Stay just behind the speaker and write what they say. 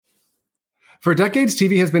For decades,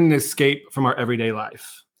 TV has been an escape from our everyday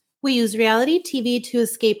life. We use reality TV to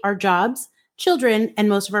escape our jobs, children, and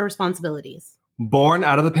most of our responsibilities. Born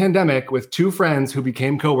out of the pandemic with two friends who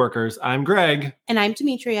became coworkers, I'm Greg. And I'm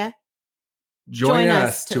Demetria. Join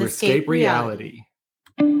us to escape reality.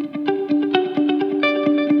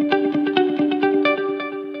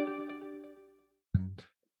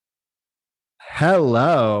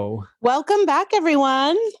 Hello. Welcome back,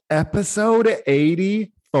 everyone. Episode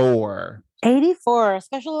 84. 84,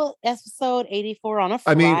 special episode 84 on a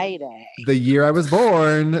Friday. The year I was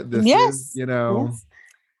born. This is, Yes.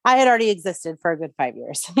 I had already existed for a good 5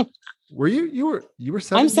 years. Were you? You were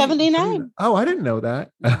 70, I'm 79. Oh, I didn't know that.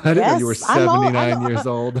 I didn't know you were 79 years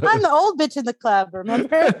old. I'm the old bitch in the club,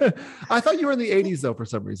 remember? I thought you were in the 80s, though, for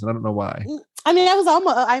some reason. I don't know why.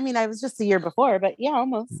 I was just the year before, but yeah,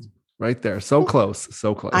 almost. Right there. So close.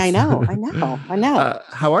 So close. I know.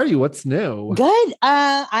 How are you? What's new? Good.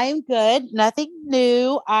 I'm good. Nothing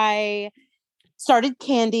new. I started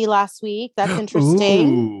Candy last week. That's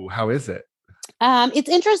interesting. Ooh, how is it? It's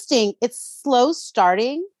interesting. It's slow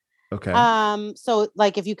starting. Okay. So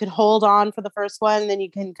like if you could hold on for the first one, then you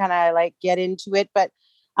can kind of like get into it. But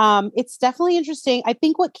it's definitely interesting. I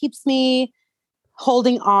think what keeps me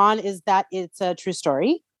holding on is that it's a true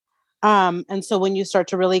story. And so when you start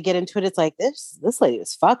to really get into it, it's like this lady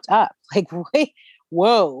is fucked up. Like, wait,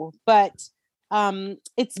 whoa. But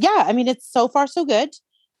it's so far so good.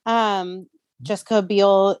 Jessica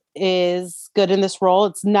Biel is good in this role.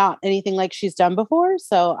 It's not anything like she's done before.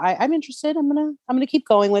 So I'm interested. I'm gonna keep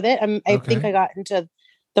going with it. I think I got into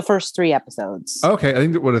the first 3 episodes. Okay. I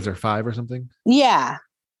think what is there, 5 or something? Yeah.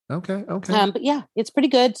 Okay. But yeah, it's pretty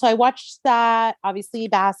good. So I watched that. Obviously,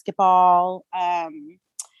 basketball.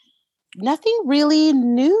 Nothing really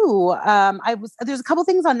new. There's a couple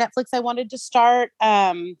things on Netflix I wanted to start,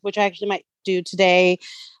 which I actually might do today.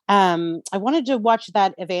 I wanted to watch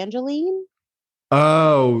that Evangeline.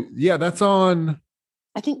 Oh, yeah, that's on.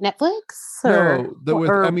 I think Netflix.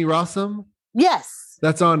 With Emmy Rossum. Yes,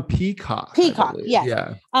 that's on Peacock. Yes.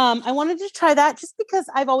 Yeah. I wanted to try that just because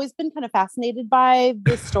I've always been kind of fascinated by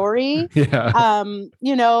this story. Yeah.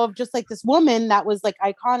 Just like this woman that was like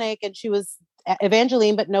iconic, and she was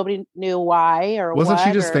Evangeline, but nobody knew why or wasn't what,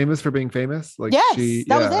 she just famous for being famous? Like, yes,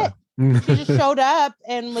 that was it. She just showed up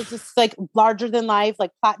and was just like larger than life,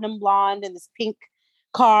 like platinum blonde in this pink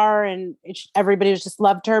car, and everybody just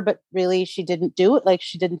loved her, but really she didn't do it. Like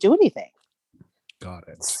she didn't do anything. Got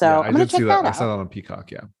it. So yeah, I'm gonna check that out. I saw that on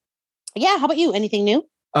Peacock. Yeah. Yeah. How about you? Anything new?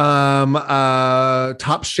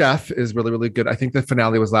 Top Chef is really, really good. I think the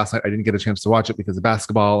finale was last night. I didn't get a chance to watch it because of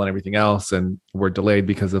basketball and everything else, and we're delayed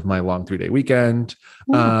because of my long 3-day weekend.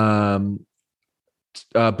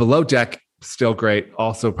 Below Deck, still great.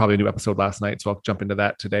 Also, probably a new episode last night, so I'll jump into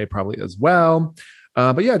that today probably as well.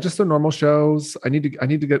 But yeah, just the normal shows. I need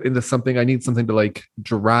to get into something. I need something to like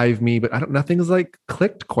drive me, but nothing's like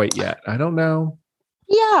clicked quite yet. I don't know.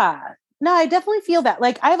 Yeah. No, I definitely feel that.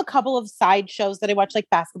 Like I have a couple of side shows that I watch, like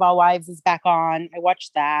Basketball Wives is back on. I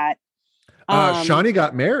watched that. Shawnee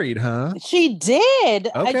got married, huh? She did.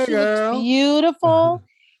 Okay, she girl. Looked beautiful.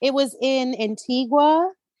 It was in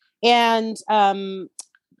Antigua, and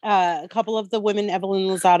a couple of the women, Evelyn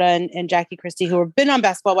Lozada and Jackie Christie, who have been on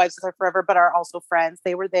Basketball Wives with her forever, but are also friends.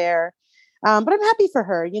 They were there. But I'm happy for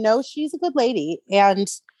her. She's a good lady. And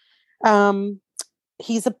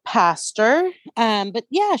he's a pastor. But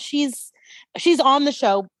yeah, she's on the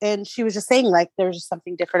show, and she was just saying like there's just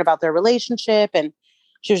something different about their relationship, and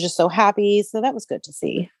she was just so happy. So that was good to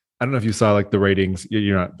see. I don't know if you saw like the ratings.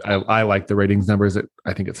 I like the ratings numbers.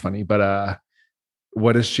 I think it's funny, but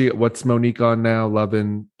what's Monique on now? Love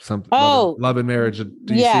and Marriage.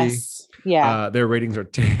 Do you see? Yeah. Their ratings are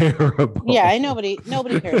terrible. Yeah, nobody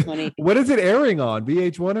cares, Monique. What is it airing on?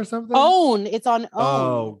 VH1 or something? OWN. It's on OWN.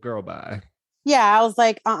 Oh, girl, bye. Yeah, I was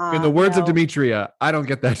like, In the words of Demetria, I don't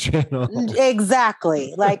get that channel.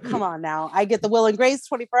 Exactly. Like, come on now. I get the Will and Grace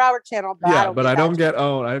 24-hour channel. But I don't get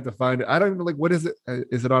OWN. I have to find it. I don't even like, what is it?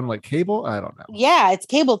 Is it on like cable? I don't know. Yeah, it's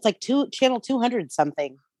cable. It's like channel 200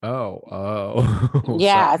 something. Oh.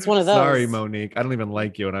 Yeah, it's one of those. Sorry, Monique. I don't even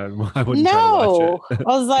like you, and I wouldn't try to watch it.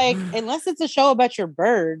 I was like, unless it's a show about your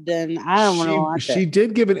bird, then I don't want to watch it. She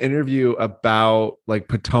did give an interview about like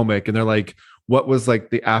Potomac, and they're like, what was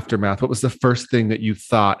like the aftermath? What was the first thing that you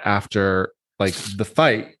thought after like the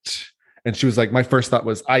fight? And she was like, my first thought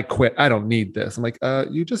was, I quit. I don't need this. I'm like,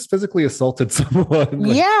 you just physically assaulted someone.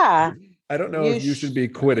 Like, yeah. I don't know if you should be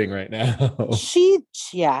quitting right now.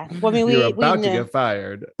 Yeah. Well, I mean, you're about to get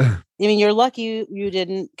fired. I mean, you're lucky you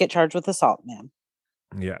didn't get charged with assault, man.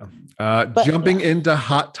 Yeah. Jumping into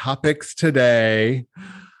hot topics today.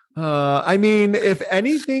 I mean, if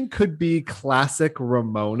anything could be classic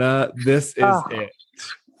Ramona, this is Oh. it.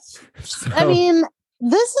 I So, mean,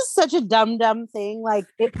 this is such a dumb thing. Like,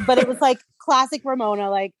 but it was like classic Ramona.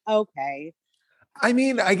 Like, okay, I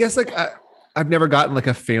mean, I guess like I've never gotten like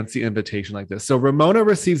a fancy invitation like this. So Ramona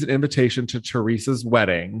receives an invitation to Teresa's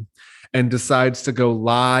wedding and decides to go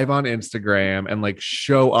live on Instagram and like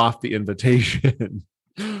show off the invitation.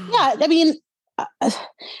 yeah. I mean,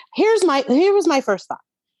 here was my first thought.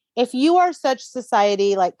 If you are such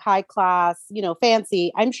society, like high class,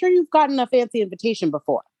 fancy, I'm sure you've gotten a fancy invitation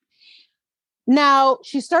before. Now,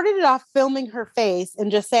 she started it off filming her face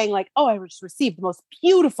and just saying, like, oh, I just received the most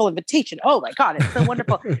beautiful invitation. Oh my God, it's so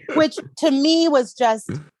wonderful. Which to me was just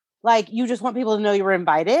like, you just want people to know you were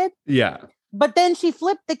invited. Yeah. But then she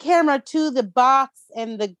flipped the camera to the box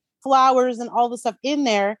and the flowers and all the stuff in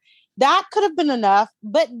there. That could have been enough.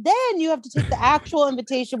 But then you have to take the actual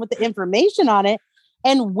invitation with the information on it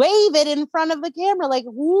and wave it in front of the camera. Like,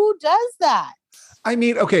 who does that? I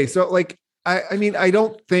mean, okay. So like, I mean, I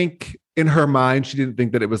don't think in her mind, she didn't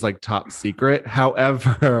think that it was like top secret.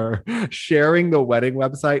 However, sharing the wedding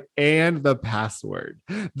website and the password,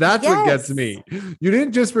 that's what gets me. You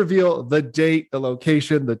didn't just reveal the date, the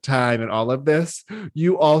location, the time, and all of this.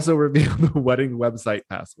 You also reveal the wedding website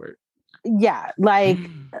password. Yeah, like,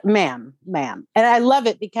 ma'am. And I love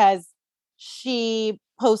it because she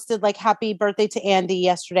posted like happy birthday to Andy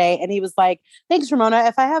yesterday. And he was like, thanks, Ramona.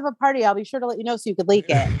 If I have a party, I'll be sure to let you know so you could leak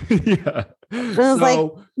it. Yeah. And I was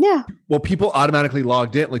like, yeah. Well, people automatically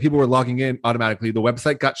logged in. Like people were logging in automatically. The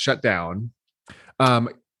website got shut down.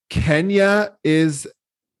 Kenya is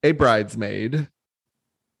a bridesmaid.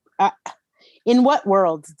 In what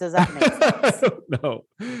world does that make sense? I don't know.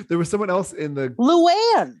 There was someone else in the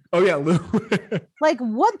Luann. Oh yeah, Luann. Like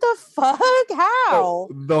what the fuck? How?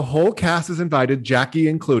 The whole cast is invited, Jackie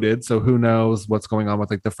included. So who knows what's going on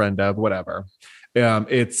with like the friend of whatever.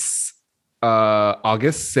 It's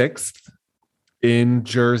August 6th in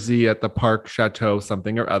Jersey at the Park Chateau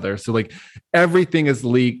something or other. So like everything is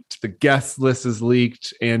leaked. The guest list is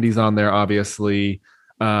leaked. Andy's on there, obviously.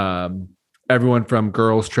 Everyone from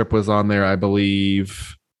Girls Trip was on there, I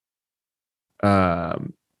believe.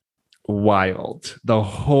 Wild. The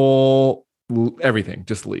whole everything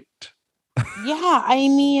just leaked. Yeah, I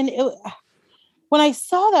mean, when I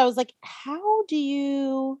saw that, I was like, "How do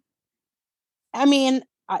you?" I mean,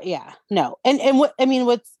 yeah, no, and what I mean,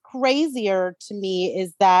 what's crazier to me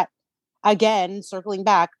is that, again, circling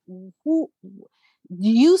back, who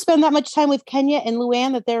you spend that much time with Kenya and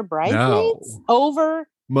Luann that they're bridesmaids over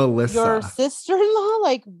Melissa, your sister-in-law?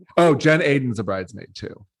 Like, oh, Jen Aiden's a bridesmaid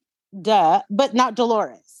too. Duh, but not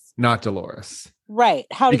Dolores. Not Dolores. Right.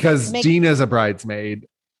 How? Because Dina's a bridesmaid,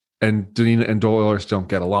 and Dina and Dolores don't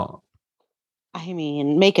get along. I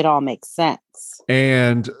mean, make it all make sense.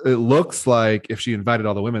 And it looks like if she invited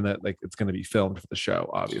all the women, that like it's going to be filmed for the show.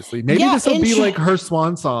 Obviously, maybe this will be like her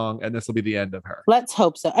swan song, and this will be the end of her. Let's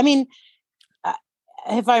hope so. I mean,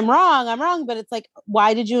 if I'm wrong, I'm wrong. But it's like,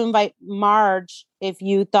 why did you invite Marge if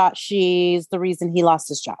you thought she's the reason he lost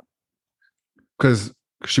his job? Because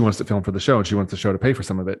she wants to film for the show, and she wants the show to pay for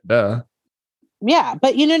some of it. Duh. Yeah,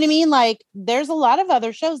 but you know what I mean? Like, there's a lot of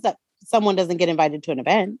other shows that someone doesn't get invited to an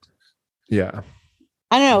event. Yeah.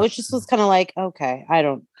 I don't know. It just was kind of like, okay, I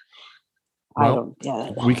don't get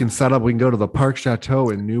it. We can set up. We can go to the Park Chateau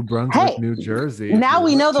in New Brunswick, New Jersey. Now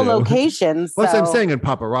we know the locations. Well, I'm saying, and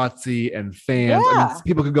paparazzi and fans. Yeah. I mean,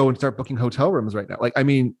 people could go and start booking hotel rooms right now. Like, I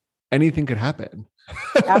mean, anything could happen.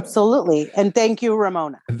 Absolutely. And thank you,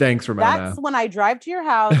 Ramona. Thanks, Ramona. That's when I drive to your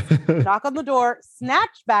house, knock on the door,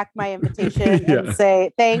 snatch back my invitation, and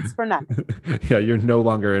say, thanks for nothing. Yeah, you're no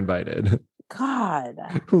longer invited. God.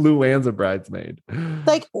 Luann's a bridesmaid.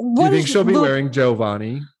 Like, what do you think she'll be wearing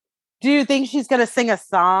Giovanni? Do you think she's going to sing a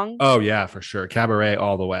song? Oh, yeah, for sure. Cabaret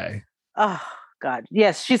all the way. Oh, God.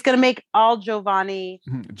 Yes, she's going to make all Giovanni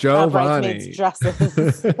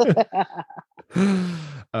dresses.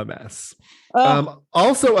 A mess.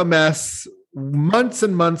 Also a mess. Months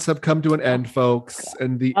and months have come to an end, folks.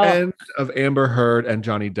 And the end of Amber Heard and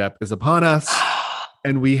Johnny Depp is upon us.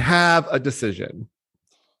 And we have a decision.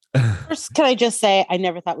 First, can I just say, I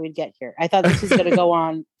never thought we'd get here. I thought this was going to go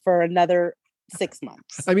on for another 6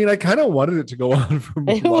 months. I mean, I kind of wanted it to go on for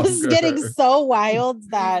longer. It was getting so wild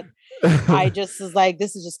that I just was like,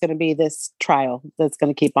 this is just going to be this trial that's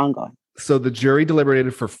going to keep on going. So the jury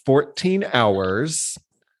deliberated for 14 hours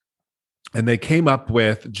and they came up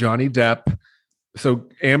with Johnny Depp. So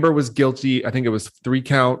Amber was guilty. I think it was 3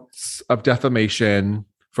 counts of defamation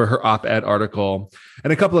for her op-ed article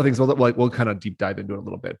and a couple of things we'll kind of deep dive into it a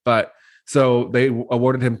little bit. But So they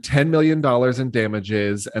awarded him $10 million in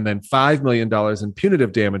damages and then $5 million in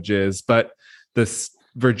punitive damages. But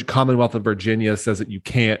the Commonwealth of Virginia says that you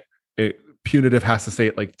can't, punitive has to stay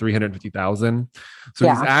at like 350,000. So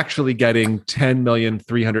he's actually getting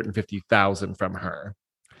 10,350,000 from her.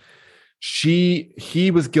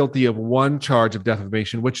 He was guilty of one charge of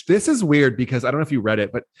defamation, which this is weird because I don't know if you read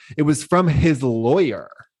it, but it was from his lawyer.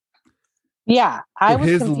 Yeah,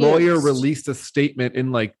 his lawyer released a statement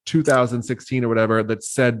in like 2016 or whatever that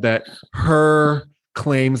said that her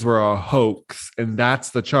claims were a hoax, and that's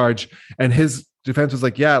the charge. And his defense was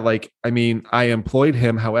like, yeah, like, I mean, I employed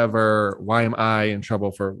him. However, why am I in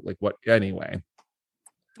trouble for like what anyway?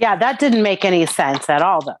 Yeah, that didn't make any sense at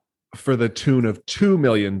all, though. For the tune of $2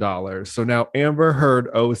 million. So now Amber Heard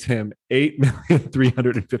owes him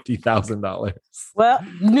 $8,350,000. Well,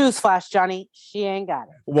 newsflash, Johnny, she ain't got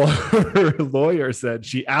it. Well, her lawyer said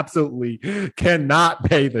she absolutely cannot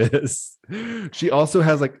pay this. She also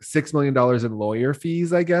has like $6 million in lawyer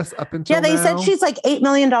fees, I guess, up until they said she's like $8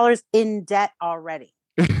 million in debt already.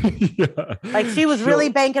 Yeah. Like she was really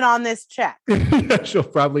banking on this check. She'll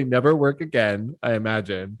probably never work again, I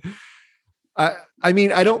imagine. I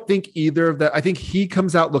mean, I don't think either of that. I think he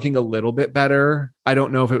comes out looking a little bit better. I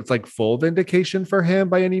don't know if it's like full vindication for him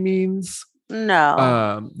by any means.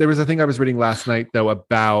 No. There was a thing I was reading last night, though,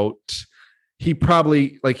 about he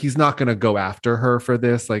probably like he's not going to go after her for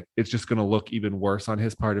this. Like it's just going to look even worse on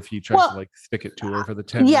his part if he tries to like stick it to her for the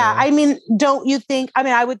 10 Yeah. I mean, don't you think? I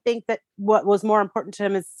mean, I would think that what was more important to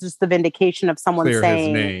him is just the vindication of someone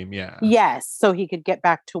saying his name. Yeah. Yes. So he could get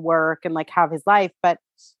back to work and like have his life. But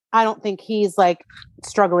I don't think he's like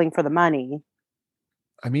struggling for the money.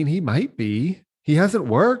 I mean, he might be. He hasn't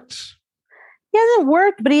worked. He hasn't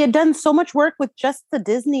worked, but he had done so much work with just the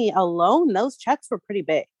Disney alone. Those checks were pretty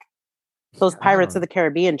big. Those Pirates of the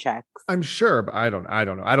Caribbean checks. I'm sure, but I don't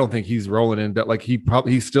know. I don't think he's rolling in debt. Like he's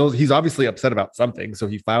obviously upset about something. So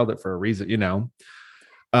he filed it for a reason, you know?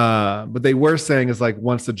 But they were saying is like,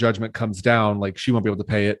 once the judgment comes down, like she won't be able to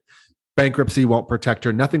pay it. Bankruptcy won't protect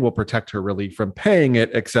her. Nothing will protect her really from paying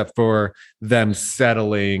it except for them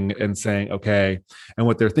settling and saying, okay. And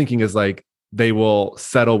what they're thinking is like, they will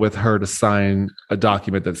settle with her to sign a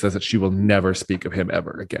document that says that she will never speak of him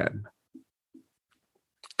ever again.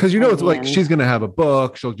 Because, it's like she's going to have a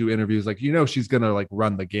book. She'll do interviews. Like, she's going to like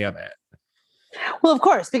run the gamut. Well, of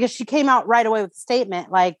course, because she came out right away with a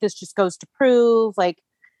statement like this just goes to prove like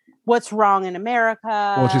what's wrong in America.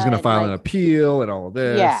 Well, she's going to file an appeal and all of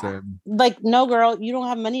this. Yeah. And... Like, no, girl, you don't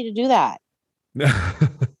have money to do that.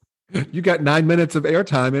 You got 9 minutes of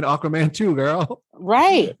airtime in Aquaman 2, girl.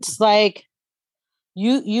 Right. Like,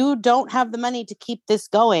 you don't have the money to keep this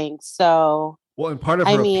going. So... Well, and part of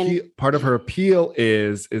her appeal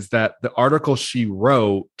is that the article she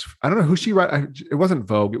wrote, I don't know who she wrote. It wasn't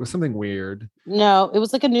Vogue. It was something weird. No, it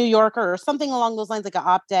was like a New Yorker or something along those lines, like an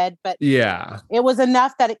op-ed. But yeah, it was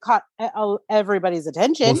enough that it caught everybody's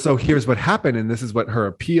attention. Well, so here's what happened. And this is what her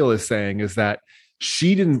appeal is saying is that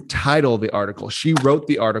she didn't title the article. She wrote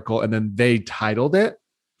the article and then they titled it.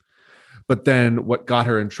 But then what got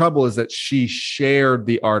her in trouble is that she shared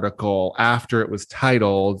the article after it was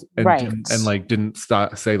titled and didn't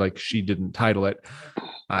say like she didn't title it.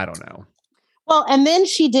 I don't know. Well, and then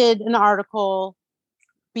she did an article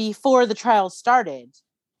before the trial started,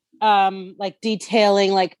 like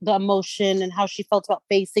detailing like the emotion and how she felt about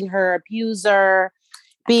facing her abuser,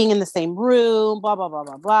 being in the same room, blah, blah, blah,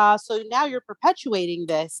 blah, blah. So now you're perpetuating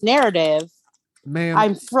this narrative. Man,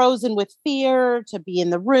 I'm frozen with fear to be in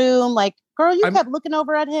the room. Like, girl, you kept looking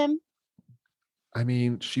over at him. I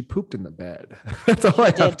mean, she pooped in the bed. That's all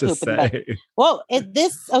I have to say. Well,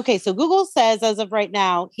 so Google says as of right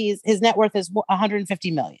now, his net worth is 150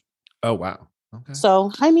 million. Oh, wow. Okay.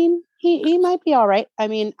 So, I mean, he might be all right. I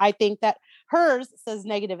mean, I think that hers says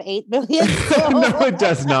 -8 million. So. No, it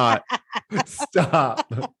does not.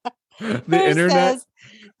 Stop. The internet says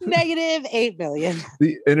 -8 million.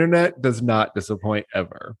 The internet does not disappoint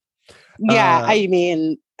ever. Yeah, I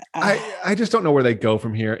mean, I just don't know where they go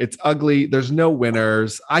from here. It's ugly. There's no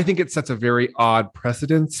winners. I think it sets a very odd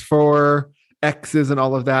precedence for exes and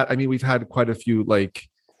all of that. I mean, we've had quite a few like,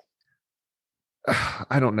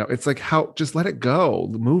 I don't know. It's like just let it go.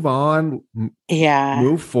 Move on. Yeah.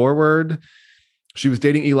 Move forward. She was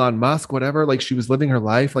dating Elon Musk, whatever. Like she was living her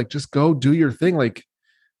life. Like just go do your thing. Like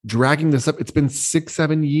dragging this up. It's been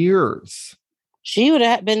 6-7 years. She would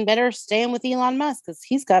have been better staying with Elon Musk because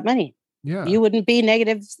he's got money. Yeah. You wouldn't be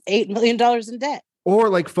 -$8 million in debt. Or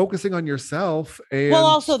like focusing on yourself and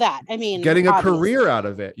also that. I mean, getting a career out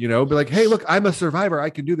of it, be like, hey, look, I'm a survivor. I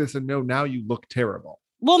can do this. And no, now you look terrible.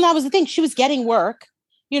 Well, that was the thing. She was getting work.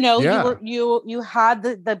 You know, Yeah. you had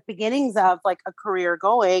the beginnings of like a career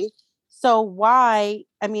going. So why?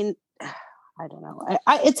 I mean, I don't know.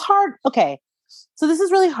 It's hard. Okay. So this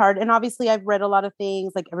is really hard. And obviously I've read a lot of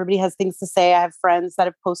things, like everybody has things to say. I have friends that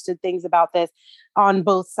have posted things about this on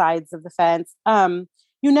both sides of the fence.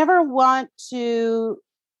 You never want to,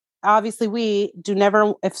 obviously we do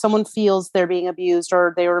never, if someone feels they're being abused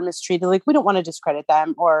or they were mistreated, like we don't want to discredit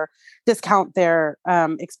them or discount their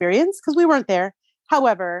experience because we weren't there.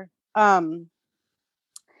 However, to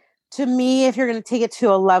me, if you're going to take it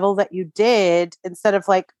to a level that you did, instead of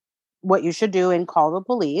like what you should do and call the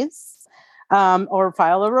police or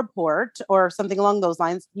file a report or something along those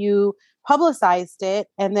lines, you publicized it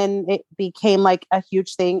and then it became like a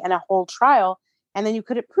huge thing and a whole trial and then you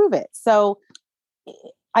couldn't prove it. So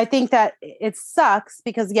I think that it sucks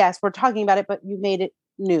because yes, we're talking about it, but you made it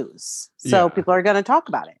news. So people are going to talk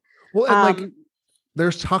about it. Well, and like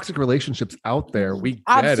there's toxic relationships out there. We get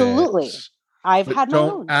absolutely. It. I've had my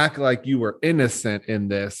don't own. act like you were innocent in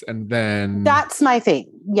this and then that's my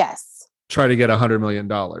thing. Yes. Try to get $100 million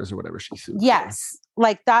or whatever she sued. Yes.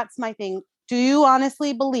 Like that's my thing. Do you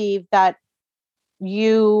honestly believe that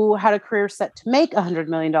you had a career set to make $100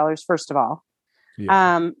 million? First of all,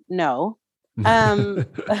 no.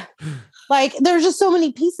 Like there's just so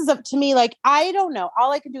many pieces of to me. Like, I don't know.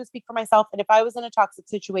 All I can do is speak for myself. And if I was in a toxic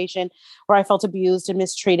situation where I felt abused and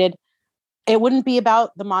mistreated, it wouldn't be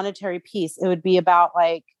about the monetary piece. It would be about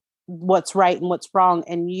like what's right and what's wrong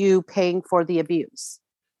and you paying for the abuse.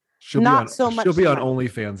 She'll be on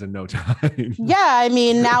OnlyFans in no time. Yeah. I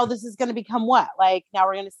mean, now this is going to become what? Like now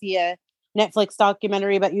we're going to see a Netflix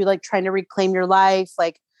documentary about you like trying to reclaim your life.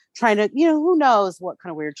 Like trying to, you know, who knows what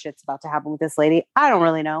kind of weird shit's about to happen with this lady. I don't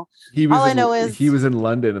really know. All I know is he was in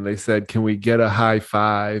London and they said, can we get a high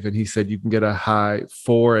 5? And he said, you can get a high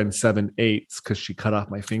 4 7/8 because she cut off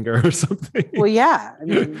my finger or something. Well, yeah. I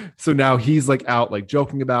mean, so now he's like out, like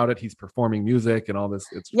joking about it. He's performing music and all this.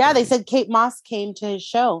 It's funny. They said Kate Moss came to his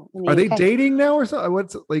show. Are they dating now or something?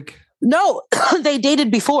 What's it like? No, they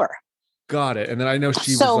dated before. Got it. And then I know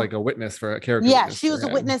she was like a witness for a character. Yeah, she was a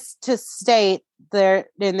witness to state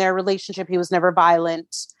in their relationship. He was never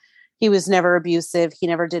violent. He was never abusive. He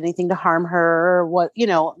never did anything to harm her or what, you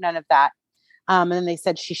know, none of that. And then they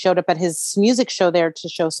said she showed up at his music show there to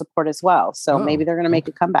show support as well. So maybe they're going to make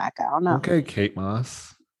a comeback. I don't know. Okay, Kate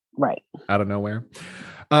Moss. Right. Out of nowhere.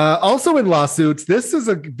 Also in lawsuits, this is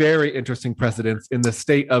a very interesting precedent in the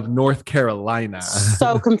state of North Carolina.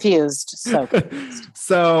 So confused.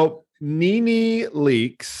 So Nene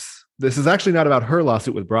Leakes, this is actually not about her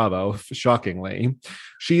lawsuit with Bravo, shockingly.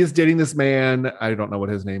 She is dating this man. I don't know what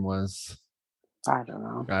his name was. I don't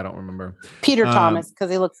know. I don't remember. Peter Thomas, because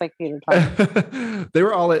he looks like Peter Thomas. They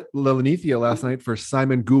were all at La Lanithia last night for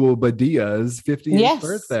Simon Gouldbadia's 50th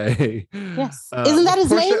birthday. Yes. Isn't that his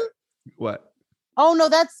name? What? Oh, no,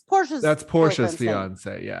 that's Portia's. That's Portia's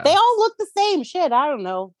fiance. Yeah. They all look the same. Shit, I don't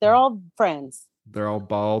know. They're all friends. They're all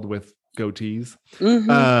bald with goatees.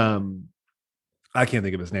 Mm-hmm. I can't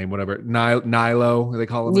think of his name. Whatever. Nilo, they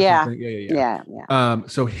call him. Yeah.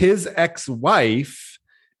 So his ex-wife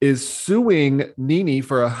is suing Nene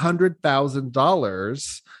for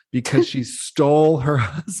 $100,000 because she stole her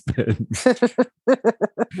husband.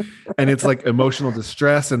 And it's like emotional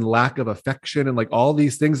distress and lack of affection and like all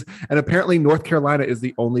these things. And apparently North Carolina is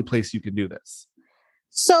the only place you can do this.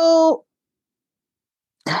 So,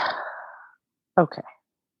 okay.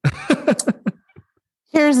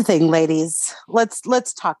 Here's the thing, ladies.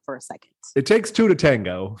 Let's talk for a second. It takes 2 to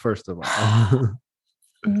tango, first of all.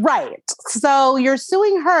 Right. So you're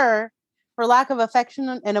suing her for lack of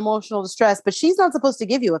affection and emotional distress, but she's not supposed to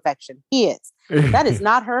give you affection. He is. That is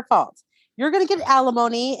not her fault. You're going to get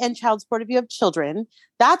alimony and child support if you have children.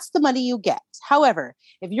 That's the money you get. However,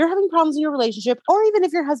 if you're having problems in your relationship, or even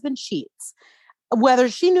if your husband cheats, whether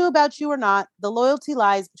she knew about you or not, the loyalty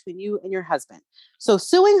lies between you and your husband. So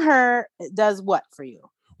suing her does what for you?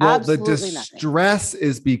 Well, absolutely the distress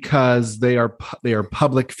is because they are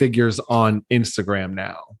public figures on Instagram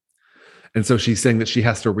now. And so she's saying that she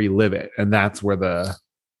has to relive it. And that's where the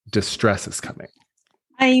distress is coming.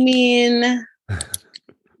 I mean,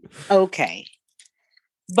 okay.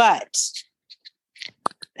 But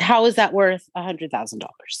how is that worth $100,000?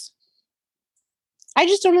 I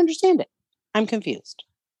just don't understand it. I'm confused.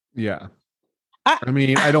 Yeah. I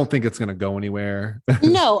mean, I don't think it's going to go anywhere.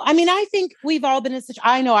 No, I mean, I think we've all been in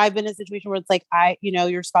I know I've been in a situation where it's like,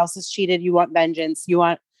 your spouse has cheated. You want vengeance.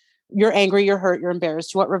 You're angry. You're hurt. You're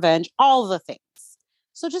embarrassed. You want revenge. All the things.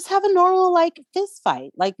 So just have a normal like fist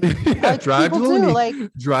fight, like, like drive to people do. the Like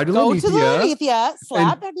drive to go to the Lenithia Lenithia,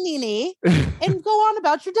 slap at Nene, and go on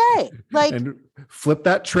about your day. Like and flip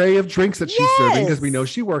that tray of drinks that she's serving because we know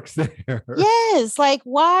she works there. Yes, like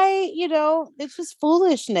why, it's just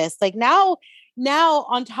foolishness. Like now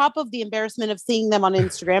on top of the embarrassment of seeing them on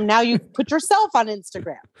Instagram, now you put yourself on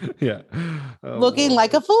Instagram. Yeah. Looking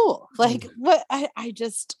like a fool. Like what I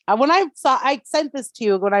just when I sent this to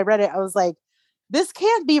you, when I read it, I was like, this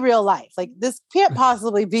can't be real life. Like this can't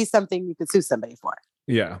possibly be something you could sue somebody for.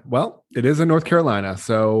 Yeah. Well, it is in North Carolina.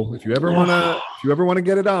 So if you ever want to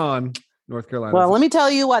get it on North Carolina. Well, let me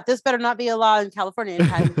tell you what, this better not be a law in California in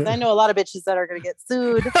time, because I know a lot of bitches that are going to get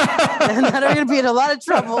sued and that are going to be in a lot of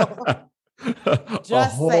trouble. A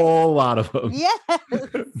whole lot of them. Yes.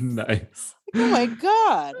 Nice. Oh my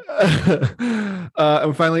God.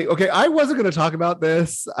 And finally, okay, I wasn't going to talk about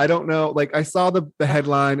this. I don't know. Like I saw the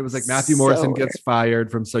headline. It was like Matthew Morrison gets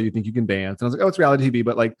fired from So You Think You Can Dance. And I was like, oh, it's reality TV,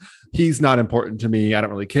 but like, he's not important to me. I don't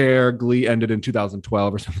really care. Glee ended in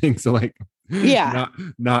 2012 or something. So like, yeah,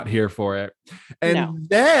 not here for it. And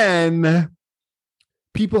then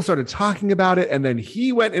people started talking about it. And then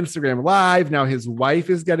he went Instagram Live. Now his wife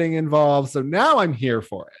is getting involved. So now I'm here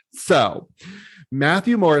for it. So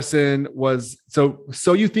Matthew Morrison was So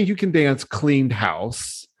You Think You Can Dance cleaned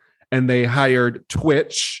house, and they hired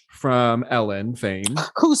Twitch from Ellen fame,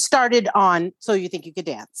 who started on So You Think You Could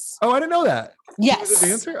Dance. Oh, I didn't know that. Yes, he was a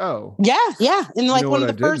dancer. Oh, yeah, in like one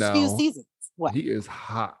of the first few seasons. What? He is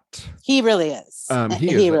hot. He really is.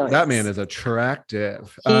 That man is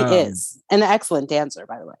attractive. He is an excellent dancer,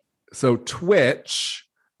 by the way. So Twitch,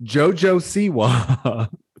 JoJo Siwa.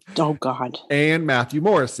 Oh God! And Matthew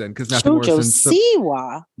Morrison, because Matthew Morrison,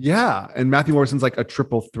 Siwa. Yeah, and Matthew Morrison's like a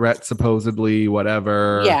triple threat, supposedly.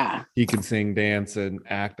 Whatever. Yeah, he can sing, dance, and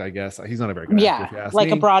act. I guess he's not a very good actor, if you ask like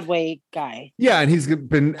me. A Broadway guy. Yeah, and he's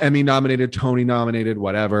been Emmy nominated, Tony nominated,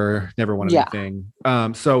 whatever. Never won anything.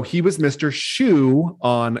 So he was Mr. Schue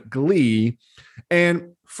on Glee,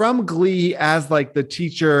 and from Glee, as like the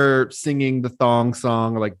teacher singing the thong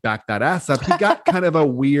song or like back that ass up, he got kind of a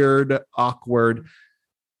weird, awkward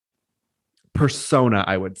persona,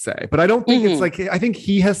 I would say. But I don't think it's like, I think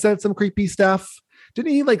he has said some creepy stuff.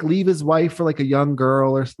 Didn't he like leave his wife for like a young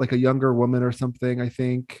girl or like a younger woman or something? I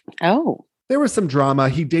think. Oh, there was some drama.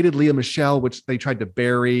 He dated Leah Michelle, which they tried to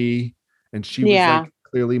bury, and she was like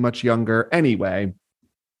clearly much younger. Anyway,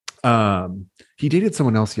 he dated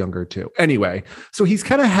someone else younger too. Anyway, so he's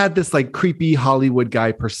kind of had this like creepy Hollywood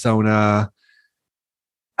guy persona.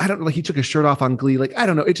 I don't know, like he took his shirt off on Glee. Like, I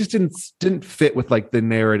don't know. It just didn't fit with like the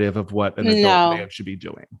narrative of what an adult man should be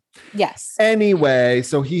doing. Yes. Anyway,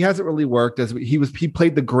 so he hasn't really worked he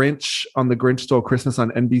played the Grinch on The Grinch Stole Christmas on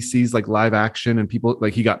NBC's like live action, and people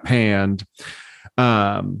like he got panned.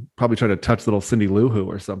 Probably trying to touch little Cindy Lou Who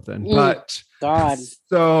or something. But God.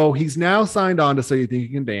 So he's now signed on to So You Think You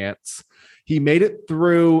Can Dance. He made it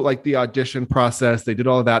through like the audition process. They did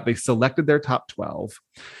all of that. They selected their top 12.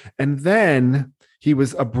 And then he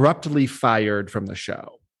was abruptly fired from the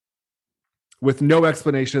show with no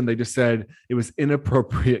explanation. They just said it was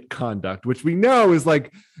inappropriate conduct, which we know is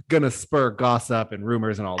like going to spur gossip and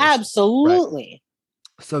rumors and all this. Absolutely.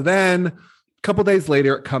 Right? So then a couple days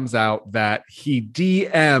later, it comes out that he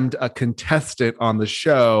DM'd a contestant on the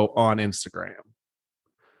show on Instagram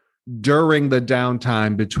during the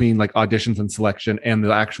downtime between like auditions and selection and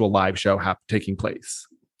the actual live show taking place.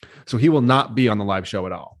 So he will not be on the live show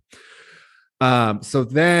at all. So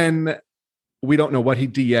then we don't know what he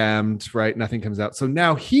DM'd, right? Nothing comes out. So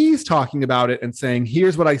now he's talking about it and saying,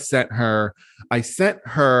 here's what I sent her. I sent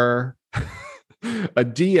her a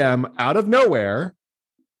DM out of nowhere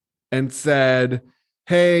and said,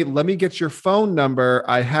 hey, let me get your phone number.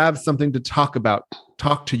 I have something to talk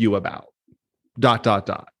to you about, ...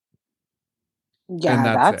 Yeah, and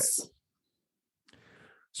that's it.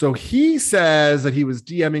 So he says that he was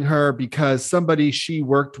DMing her because somebody she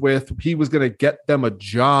worked with, he was going to get them a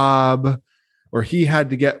job, or he had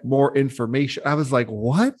to get more information. I was like,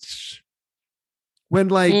 what? When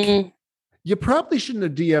like, you probably shouldn't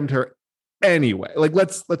have DM'd her anyway. Like,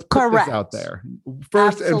 let's put this out there.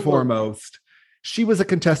 First and foremost, she was a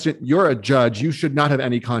contestant. You're a judge. You should not have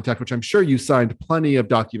any contact, which I'm sure you signed plenty of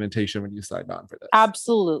documentation when you signed on for this.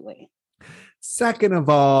 Absolutely. Second of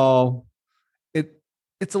all,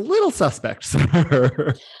 it's a little suspect,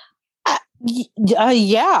 sir.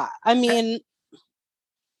 Yeah. I mean,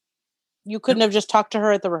 you couldn't have just talked to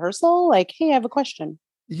her at the rehearsal? Like, hey, I have a question.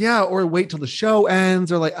 Yeah, or wait till the show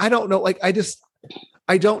ends, or like, I don't know. Like, I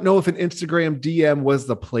don't know if an Instagram DM was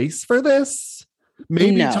the place for this.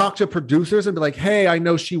 Maybe talk to producers and be like, hey, I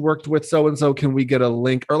know she worked with so-and-so. Can we get a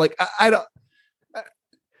link? Or like, I don't.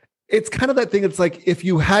 it's kind of that thing. It's like, if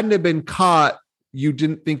you hadn't have been caught, you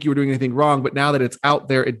didn't think you were doing anything wrong. But now that it's out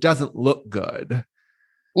there, it doesn't look good.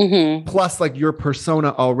 Mm-hmm. Plus, like, your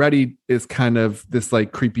persona already is kind of this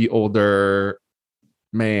like creepy older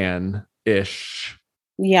man-ish.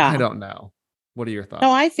 Yeah. I don't know. What are your thoughts?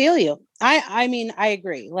 No, I feel you. I mean, I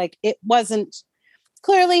agree. Like, it wasn't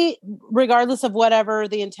clearly, regardless of whatever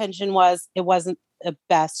the intention was, it wasn't a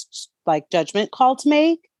best like judgment call to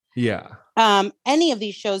make. Yeah. Any of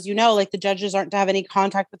these shows, like the judges aren't to have any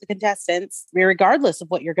contact with the contestants, regardless of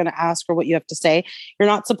what you're going to ask or what you have to say. You're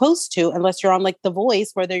not supposed to, unless you're on like The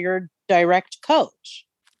Voice, where they're your direct coach.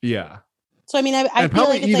 Yeah. So, I mean, I and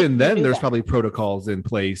probably feel like even then there's probably protocols in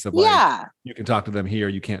place of like, you can talk to them here.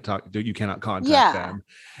 You cannot contact them.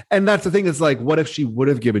 And that's the thing, is like, what if she would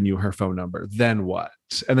have given you her phone number? Then what?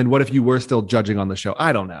 And then what if you were still judging on the show?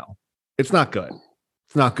 I don't know. It's not good.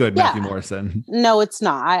 It's not good, Matthew Morrison. No, it's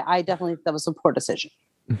not. I definitely think that was a poor decision.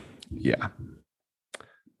 Yeah.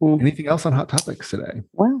 Anything else on Hot Topics today?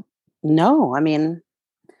 Well, no. I mean,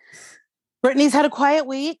 Britney's had a quiet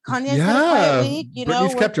week. Kanye's had a quiet week.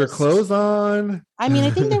 Britney's kept her clothes on. I mean, I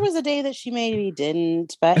think there was a day that she maybe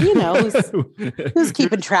didn't, but who's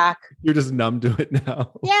keeping track? You're just numb to it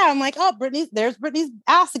now. Yeah, I'm like, oh, there's Britney's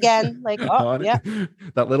ass again. Like, oh, yeah.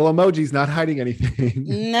 That little emoji's not hiding anything.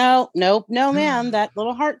 No, ma'am. That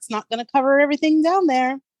little heart's not going to cover everything down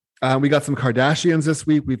there. We got some Kardashians this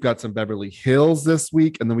week. We've got some Beverly Hills this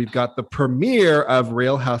week. And then we've got the premiere of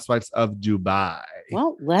Real Housewives of Dubai.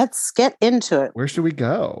 Well, let's get into it. Where should we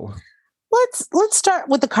go? Let's start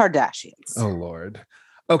with the Kardashians. Oh, Lord.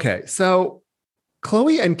 Okay, so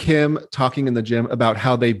Khloe and Kim talking in the gym about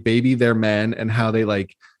how they baby their men and how they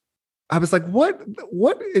like, I was like, what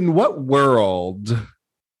in what world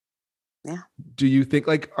do you think,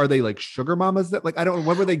 like, are they like sugar mamas that, like, I don't know,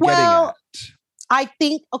 what were they getting at? I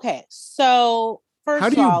think, okay, so first how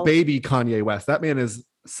do you baby Kanye West? That man is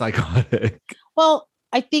psychotic. Well,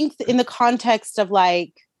 I think in the context of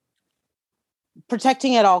like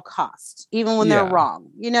protecting at all costs, even when they're wrong,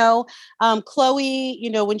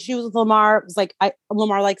 Khloe, when she was with Lamar, it was like,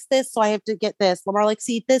 Lamar likes this, so I have to get this. Lamar likes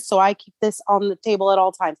to eat this, so I keep this on the table at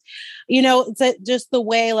all times. It's just the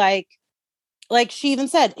way, like she even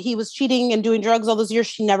said he was cheating and doing drugs all those years.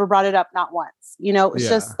 She never brought it up, not once. It's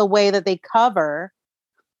just the way that they cover.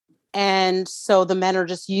 And so the men are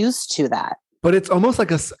just used to that. But it's almost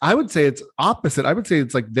like I would say it's opposite. I would say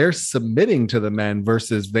it's like they're submitting to the men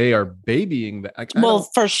versus they are babying them. Well,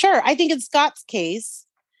 for sure. I think in Scott's case,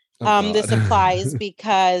 this applies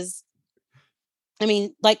because, I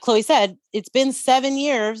mean, like Khloe said, it's been 7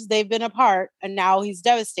 years they've been apart and now he's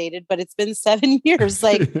devastated, but it's been 7 years.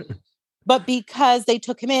 Like, but because they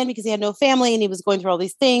took him in because he had no family and he was going through all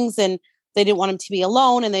these things and they didn't want him to be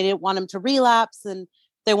alone and they didn't want him to relapse and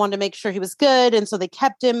they wanted to make sure he was good. And so they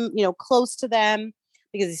kept him, close to them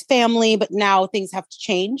because he's family. But now things have to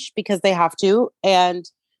change because they have to. And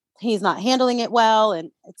he's not handling it well.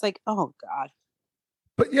 And it's like, oh, God.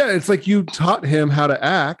 But yeah, it's like you taught him how to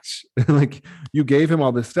act. Like you gave him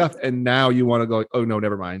all this stuff. And now you want to go, oh, no,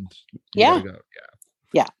 never mind. Yeah.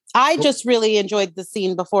 I just really enjoyed the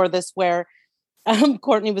scene before this where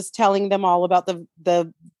Kourtney was telling them all about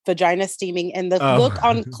the vagina steaming. And the look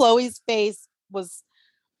on Khloe's face was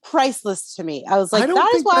priceless to me. I was like,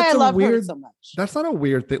 that is why I love her so much. That's not a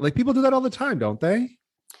weird thing. Like people do that all the time, don't they?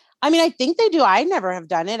 I mean, I think they do. I never have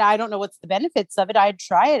done it. I don't know what's the benefits of it. I'd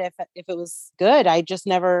try it if it was good. I just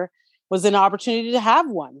never was an opportunity to have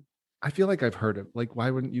one. I feel like I've heard it. Like,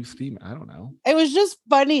 why wouldn't you steam? I don't know. It was just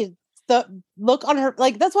funny. The look on her,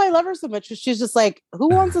 like, that's why I love her so much. She's just like, who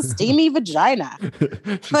wants a steamy vagina?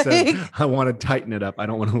 She said, I want to tighten it up. I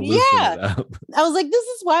don't want to loosen it up. I was like, this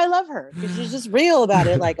is why I love her. Because she's just real about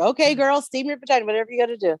it. Like, okay, girl, steam your vagina, whatever you got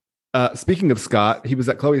to do. Speaking of Scott, he was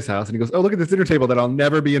at Khloe's house and he goes, oh, look at this dinner table that I'll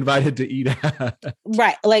never be invited to eat at.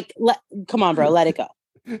 Right. Like, come on, bro, let it go.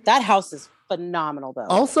 That house is phenomenal, though.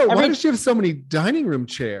 Also, why does she have so many dining room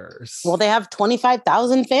chairs? Well, they have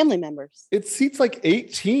 25,000 family members. It seats like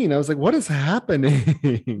 18. I was like, what is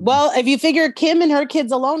happening? Well, if you figure Kim and her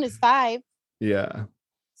kids alone is 5. Yeah.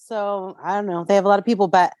 So I don't know. They have a lot of people,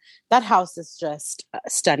 but that house is just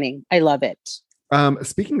stunning. I love it.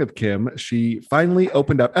 Speaking of Kim, she finally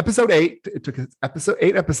opened up episode 8. It took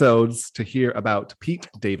 8 episodes to hear about Pete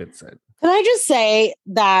Davidson. Can I just say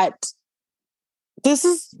that this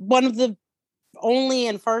is one of the only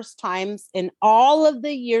and first times in all of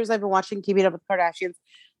the years I've been watching Keeping Up with the Kardashians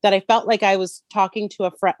that I felt like I was talking to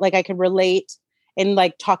a friend, like I could relate and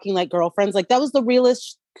like talking like girlfriends. Like that was the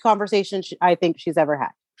realest conversation I think she's ever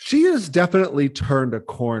had. She has definitely turned a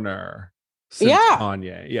corner since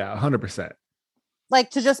Kanye. Yeah, 100%. like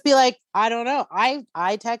to just be like, I don't know.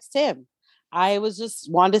 I text him. I was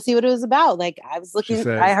just wanted to see what it was about. Like I was looking,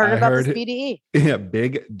 I heard about this BDE. Yeah,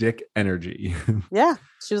 big dick energy. Yeah.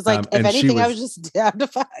 She was like, if anything, I was just down to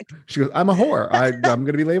fuck. She goes, I'm a whore. I'm going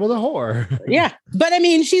to be labeled a whore. Yeah. But I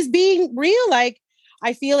mean, she's being real. Like,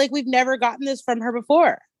 I feel like we've never gotten this from her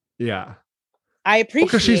before. Yeah. I appreciate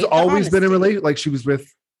because she's always been in a relationship. Like she was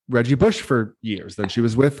with Reggie Bush for years. Then she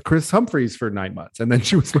was with Chris Humphries for 9 months. And then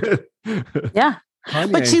she was with yeah.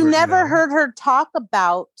 Kanye, but you never heard her talk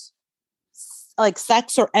about like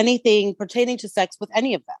sex or anything pertaining to sex with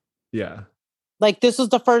any of them. Yeah. Like this was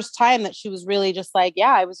the first time that she was really just like,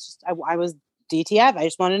 yeah, I was DTF. I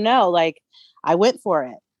just want to know. Like I went for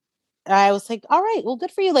it. And I was like, all right, well,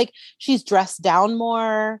 good for you. Like she's dressed down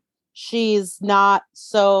more. She's not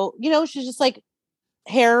so, she's just like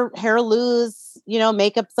hair loose,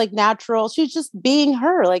 makeup's like natural. She's just being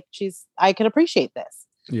her. Like I can appreciate this.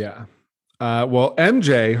 Yeah. Well,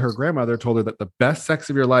 MJ, her grandmother, told her that the best sex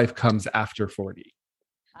of your life comes after 40.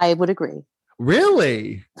 I would agree.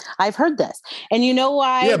 Really? I've heard this. And you know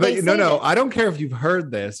why? Yeah, but no. I don't care if you've heard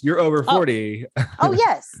this. You're over 40. Oh,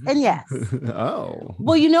 yes. And yes. Oh.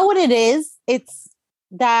 Well, you know what it is? It's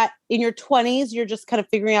that in your 20s, you're just kind of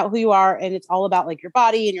figuring out who you are. And it's all about like your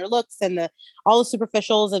body and your looks and all the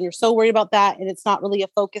superficials. And you're so worried about that. And it's not really a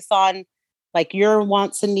focus on like your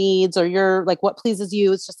wants and needs or your like what pleases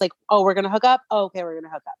you. It's just like, oh, we're going to hook up. Oh, okay, we're going to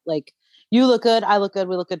hook up. Like you look good. I look good.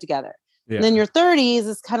 We look good together. Yeah. And then your 30s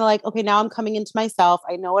is kind of like, okay, now I'm coming into myself.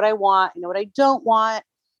 I know what I want. I know what I don't want.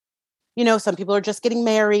 Some people are just getting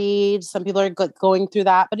married. Some people are going through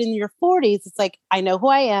that. But in your 40s, it's like, I know who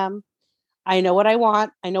I am. I know what I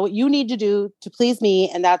want. I know what you need to do to please me.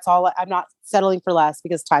 And that's all. I'm not settling for less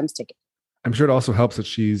because time's ticking. I'm sure it also helps that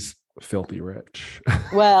she's filthy rich.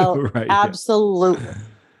 Well, right, absolutely.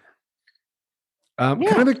 Yeah.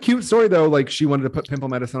 Kind of a cute story though. Like she wanted to put pimple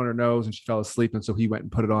medicine on her nose and she fell asleep. And so he went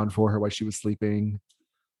and put it on for her while she was sleeping.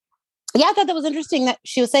 Yeah. I thought that was interesting that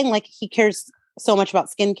she was saying like he cares so much about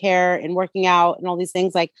skincare and working out and all these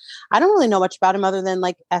things. Like, I don't really know much about him other than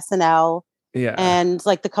like SNL. Yeah. And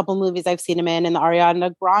like the couple movies I've seen him in and the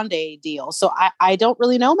Ariana Grande deal. So I don't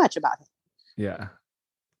really know much about him. Yeah.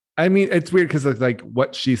 I mean, it's weird because like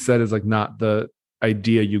what she said is like not the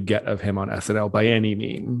idea you get of him on SNL by any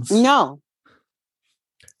means. No.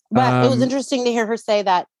 But it was interesting to hear her say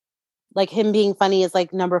that like him being funny is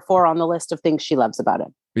like number 4 on the list of things she loves about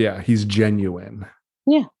him. Yeah, he's genuine.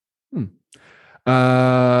 Yeah.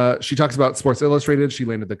 She talks about Sports Illustrated. She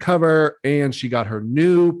landed the cover and she got her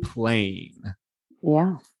new plane.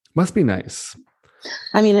 Yeah. Must be nice.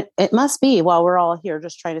 I mean, it must be while we're all here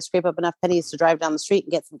just trying to scrape up enough pennies to drive down the street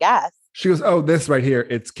and get some gas. She goes, oh, this right here.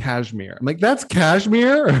 It's cashmere. I'm like, that's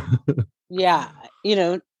cashmere? Yeah.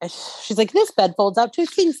 She's like, this bed folds out to a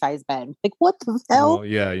king size bed. Like, what the hell? Oh,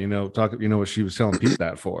 yeah. What she was telling Pete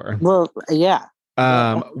that for. Well, yeah.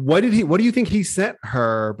 What do you think he sent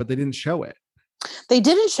her, but they didn't show it? They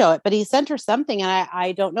didn't show it, but he sent her something. And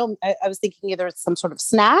I don't know. I was thinking either it's some sort of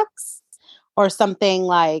snacks or something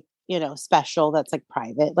like, special that's like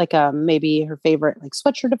private, like maybe her favorite like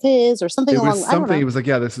sweatshirt of his or something. It was like,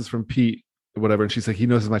 yeah, this is from Pete, whatever. And she's like, he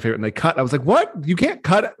knows it's my favorite. And they cut. I was like, what? You can't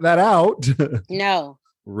cut that out. No.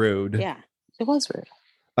 Rude. Yeah, it was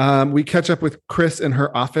rude. We catch up with Chris in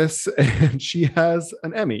her office and she has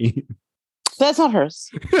an Emmy. That's not hers.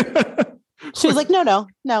 She was like, no,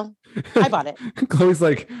 I bought it. Chloe's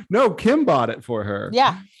like, no, Kim bought it for her.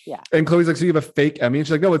 Yeah. And Chloe's like, so you have a fake Emmy? And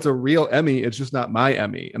she's like, no, it's a real Emmy. It's just not my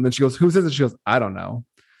Emmy. And then she goes, whose is it? She goes, I don't know.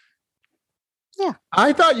 Yeah.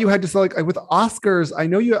 I thought you had to sell like with Oscars. I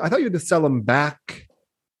thought you had to sell them back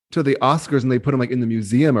to the Oscars and they put them like in the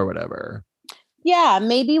museum or whatever. Yeah.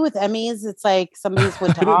 Maybe with Emmys, it's like somebody's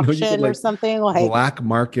went to auction or something like black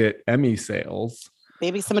market Emmy sales.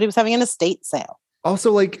 Maybe somebody was having an estate sale.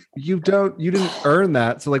 Also, like you didn't earn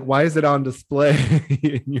that. So like, why is it on display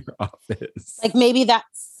in your office? Like maybe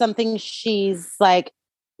that's something she's like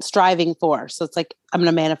striving for. So it's like, I'm going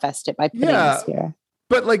to manifest it by putting this here.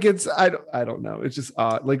 But like, I don't know. It's just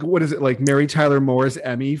odd. Like, what is it? Like Mary Tyler Moore's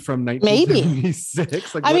Emmy from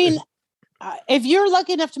 1976? Like, I mean, if you're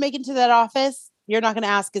lucky enough to make it to that office, you're not going to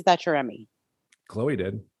ask, is that your Emmy? Chloe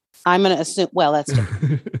did. I'm going to assume. Well, that's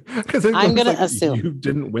true. I'm going to assume. You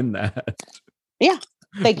didn't win that. Yeah.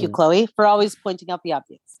 Thank you, Chloe, for always pointing out the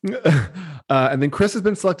obvious. And then Chris has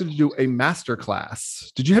been selected to do a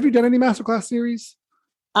masterclass. Have you done any masterclass series?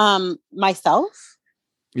 Myself?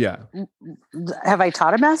 Yeah. Have I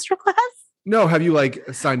taught a masterclass? No, have you like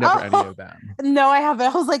signed up for any of them? No, I haven't.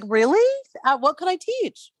 I was like, really? What could I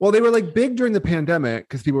teach? Well, they were like big during the pandemic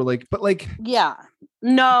because people were like, but like, Yeah.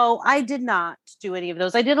 No, I did not do any of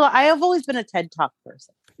those. I have always been a TED Talk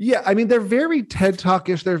person. yeah, I mean, they're very TED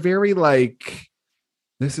Talkish. They're very like,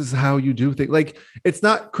 this is how you do things. Like, it's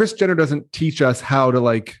not, Kris Jenner doesn't teach us how to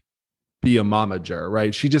like be a momager,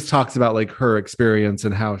 right? She just talks about like her experience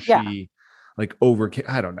and how she like overcame.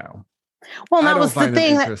 I don't know. Well, that was the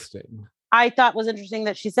thing that interesting. I thought was interesting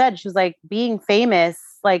that she said. She was like, being famous,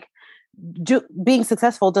 like being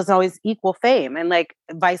successful doesn't always equal fame, and like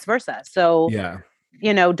vice versa. So,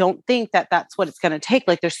 don't think that that's what it's going to take.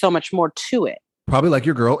 Like, there's so much more to it. Probably like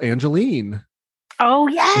your girl, Angeline. Oh,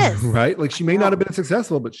 yes. Right? Like, she may not have been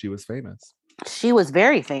successful, but she was famous. She was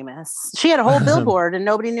very famous. She had a whole billboard and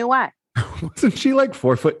nobody knew why. Wasn't she like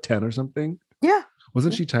 4'10" or something? Yeah.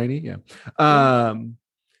 Wasn't she tiny? Yeah.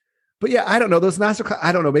 But yeah, I don't know. Those masterclass,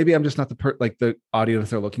 I don't know. Maybe I'm just not the audience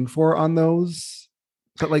they're looking for on those.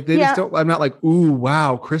 But like, they just don't, I'm not like, ooh,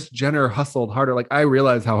 wow, Kris Jenner hustled harder. Like, I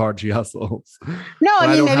realize how hard she hustles. No, I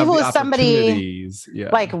mean, maybe if it was somebody yeah,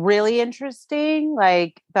 like really interesting,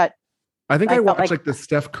 like that. I think I watched like the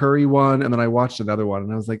Steph Curry one, and then I watched another one,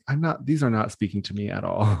 and I was like, these are not speaking to me at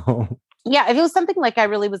all. Yeah, if it was something like I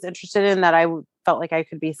really was interested in that I felt like I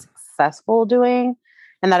could be successful doing,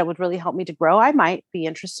 and that it would really help me to grow, I might be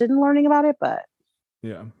interested in learning about it. But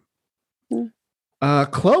yeah.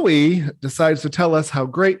 Khloé decides to tell us how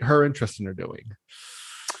great her and Tristan are doing.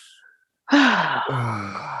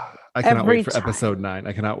 I cannot wait for episode 9.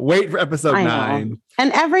 I cannot wait for episode 9.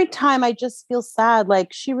 And every time I just feel sad.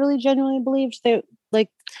 Like, she really genuinely believed that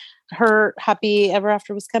like her happy ever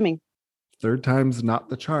after was coming. Third time's not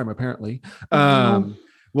the charm, apparently.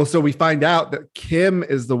 Well, so we find out that Kim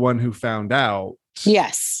is the one who found out.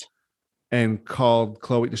 Yes. And called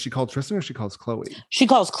Khloé. Does she call Tristan or she calls Khloé? She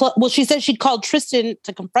calls well, she said she called Tristan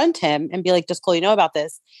to confront him and be like, does Khloé know about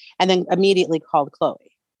this? And then immediately called Khloé.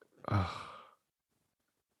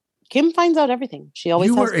 Kim finds out everything. She always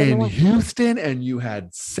You were in Houston and you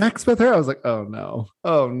had sex with her? I was like, oh no.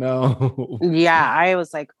 Oh no. Yeah, I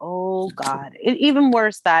was like, oh God. Even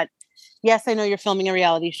worse that, yes, I know you're filming a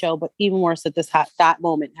reality show, but even worse that that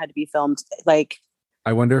moment had to be filmed. Like,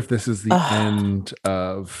 I wonder if this is the end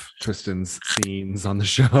of Tristan's scenes on the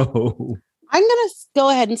show. I'm going to go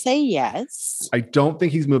ahead and say yes. I don't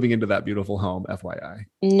think he's moving into that beautiful home, FYI.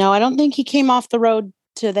 No, I don't think he came off the road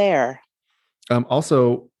to there.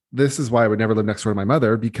 Also, this is why I would never live next door to my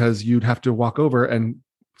mother, because you'd have to walk over and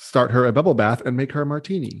start her a bubble bath and make her a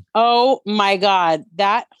martini. Oh my God.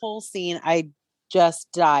 That whole scene, I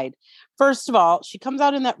just died. First of all, she comes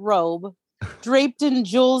out in that robe, draped in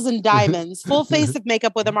jewels and diamonds, full face of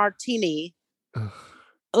makeup with a martini.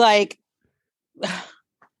 Like, oh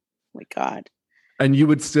my God. And you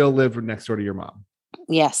would still live next door to your mom?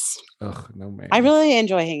 Yes. Ugh, no man. I really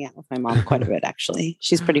enjoy hanging out with my mom quite a bit, actually.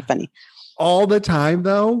 She's pretty funny. All the time,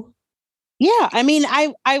 though? Yeah. I mean,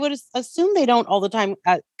 I would assume they don't all the time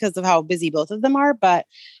because of how busy both of them are. But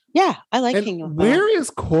yeah, I like hanging with them. Where is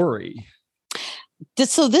Corey?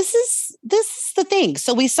 So this is the thing.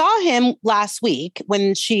 So we saw him last week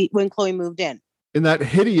when Khloé moved in that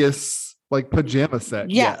hideous like pajama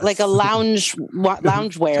set. Yeah, yes. Like a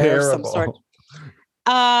loungewear of some sort.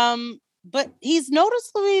 But he's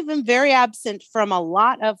noticeably been very absent from a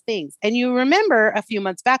lot of things. And you remember a few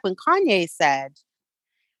months back when Kanye said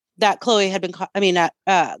that Khloé had been caught. I mean,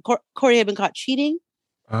 Corey had been caught cheating.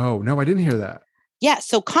 Oh no, I didn't hear that. Yeah,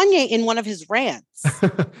 so Kanye in one of his rants.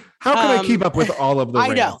 How can I keep up with all of the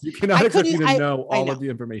rants? I know. You cannot expect me to know all of the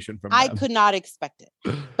information from them. I could not expect it.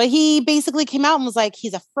 But he basically came out and was like,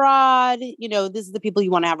 he's a fraud. You know, this is the people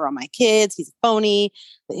you want to have around my kids. He's a phony.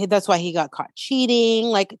 That's why he got caught cheating.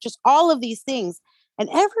 Like, just all of these things. And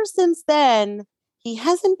ever since then, he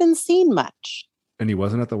hasn't been seen much. And he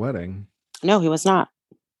wasn't at the wedding. No, he was not.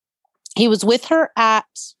 He was with her at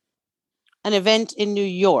an event in New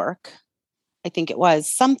York. I think it was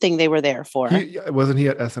something they were there for. Wasn't he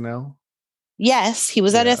at SNL? Yes, he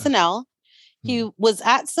was at SNL. He was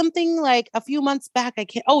at something like a few months back.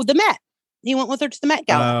 The Met. He went with her to the Met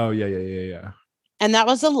Gala. Oh, yeah. And that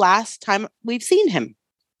was the last time we've seen him.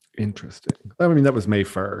 Interesting. I mean, that was May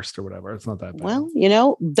 1st or whatever. It's not that bad. Well, you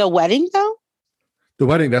know, the wedding though? The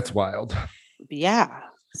wedding, that's wild. Yeah.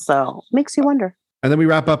 So makes you wonder. And then we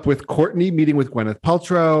wrap up with Kourtney meeting with Gwyneth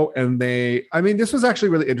Paltrow. And this was actually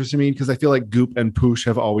really interesting to me because I feel like Goop and Poosh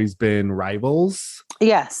have always been rivals.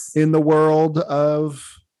 Yes. In the world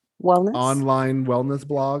of wellness, online wellness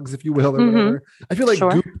blogs, if you will, or whatever. I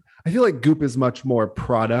feel like Goop is much more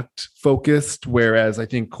product focused, whereas I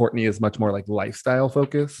think Kourtney is much more like lifestyle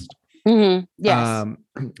focused. Yes.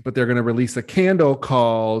 But they're going to release a candle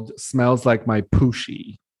called Smells Like My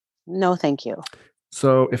Poochie. No, thank you.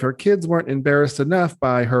 So if her kids weren't embarrassed enough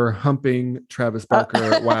by her humping Travis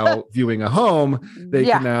Barker while viewing a home, they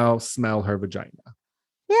can now smell her vagina.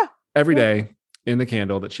 Yeah. Every day in the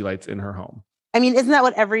candle that she lights in her home. I mean, isn't that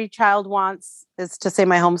what every child wants, is to say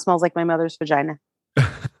my home smells like my mother's vagina? You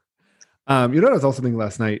know what I was also thinking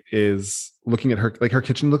last night is looking at her, like her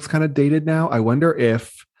kitchen looks kind of dated now. I wonder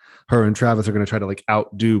if her and Travis are going to try to like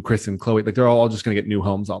outdo Chris and Chloe. Like they're all just going to get new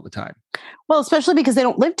homes all the time. Well, especially because they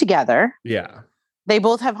don't live together. Yeah. They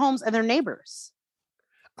both have homes and they're neighbors.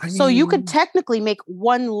 So you could technically make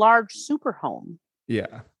one large super home.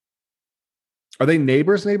 Yeah. Are they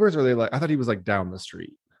neighbors? Or are they like, I thought he was like down the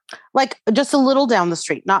street. Like just a little down the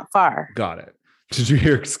street, not far. Got it. Did you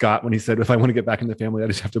hear Scott when he said, if I want to get back in the family, I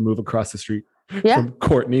just have to move across the street from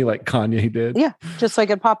Courtney like Kanye did? Yeah. Just so I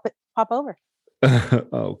could pop over.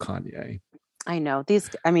 Oh, Kanye. I know.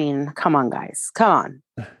 Come on, guys. Come on.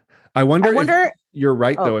 I wonder if you're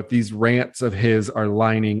right, though, if these rants of his are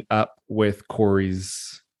lining up with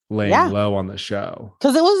Corey's laying low on the show.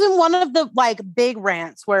 Because it was in one of the like big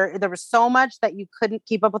rants where there was so much that you couldn't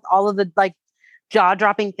keep up with all of the like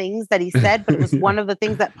jaw-dropping things that he said, but it was one of the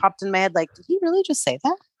things that popped in my head. Like, did he really just say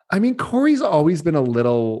that? I mean, Corey's always been a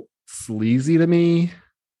little sleazy to me.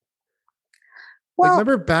 Well, like,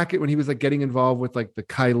 remember back when he was like getting involved with like the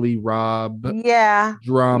Kylie Rob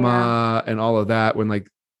drama and all of that, when like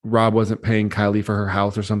Rob wasn't paying Kylie for her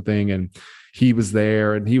house or something, and he was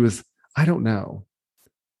there and he was, I don't know.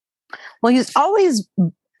 Well, he's always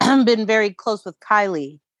been very close with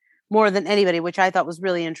Kylie more than anybody, which I thought was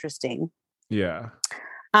really interesting. Yeah.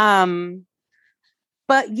 But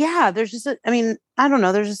yeah, there's just, I don't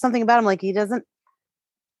know. There's just something about him. Like he doesn't,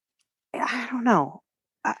 I don't know.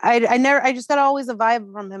 I just got always a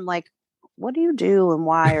vibe from him. Like, what do you do and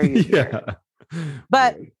why are you here?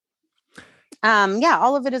 But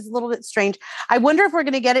all of it is a little bit strange. I wonder if we're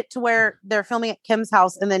going to get it to where they're filming at Kim's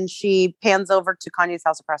house and then she pans over to Kanye's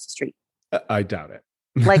house across the street. I doubt it.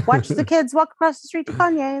 Like, watch the kids walk across the street to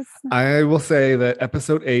Kanye's. I will say that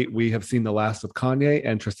episode 8, we have seen the last of Kanye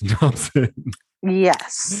and Tristan Thompson.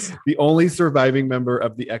 Yes. The only surviving member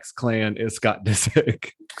of the X clan is Scott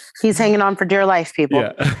Disick. He's hanging on for dear life, people.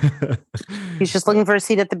 Yeah. He's just looking for a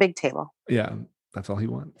seat at the big table. Yeah, that's all he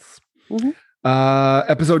wants. Mm-hmm.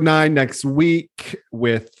 Episode 9 next week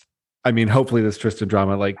hopefully this Tristan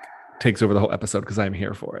drama like takes over the whole episode because I'm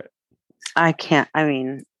here for it. I can't.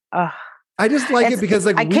 I just like it because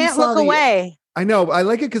like I can't look away. I know. I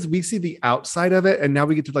like it because we see the outside of it and now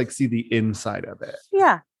we get to like see the inside of it.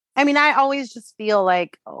 Yeah. I always just feel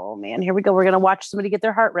like, oh man, here we go. We're going to watch somebody get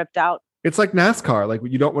their heart ripped out. It's like NASCAR. Like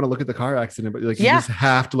you don't want to look at the car accident, but like you just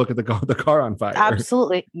have to look at the car on fire.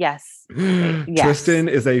 Absolutely. Yes. Tristan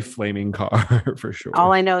is a flaming car for sure.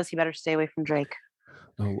 All I know is he better stay away from Drake.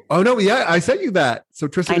 Oh no. Yeah. I sent you that. So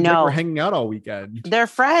Tristan and Drake were hanging out all weekend. They're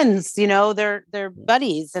friends, they're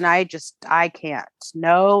buddies. And I can't.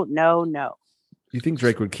 No. You think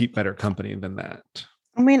Drake would keep better company than that?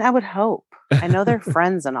 I would hope. I know they're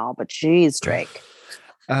friends and all, but geez, Drake.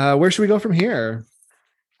 Where should we go from here?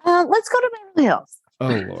 Let's go to Beverly Hills. Oh,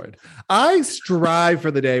 Lord. I strive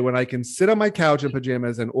for the day when I can sit on my couch in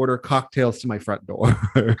pajamas and order cocktails to my front door.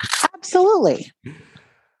 Absolutely.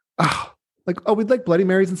 We'd like Bloody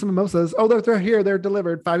Marys and some mimosas. Oh, they're here. They're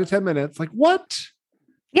delivered 5 to 10 minutes. Like, what?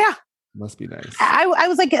 Yeah. Must be nice. I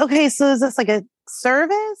was like, okay, so is this like a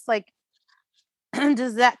service? Like,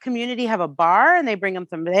 does that community have a bar and they bring them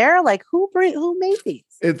from there? Like who made these?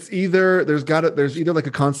 It's either there's either like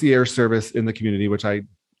a concierge service in the community, which I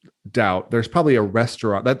doubt. There's probably a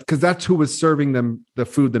restaurant because that's who was serving them the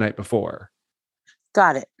food the night before.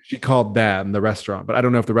 Got it. She called them the restaurant, but I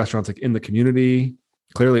don't know if the restaurant's like in the community.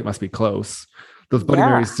 Clearly it must be close. Those Bloody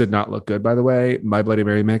Marys did not look good, by the way. My Bloody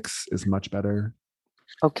Mary mix is much better.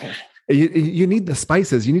 Okay. You need the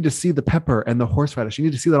spices. You need to see the pepper and the horseradish. You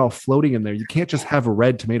need to see that all floating in there. You can't just have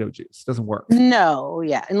red tomato juice. It doesn't work. No,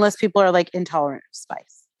 yeah. Unless people are like intolerant of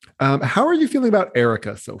spice. How are you feeling about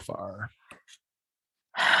Erica so far?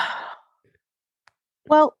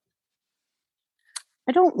 Well,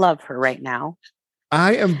 I don't love her right now.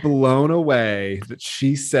 I am blown away that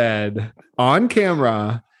she said on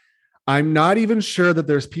camera, I'm not even sure that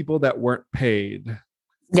there's people that weren't paid.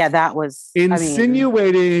 Yeah, that was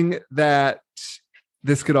insinuating that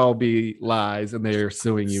this could all be lies and they're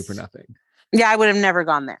suing you for nothing. Yeah, I would have never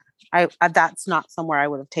gone there. I that's not somewhere I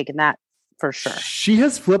would have taken that for sure. She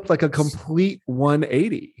has flipped like a complete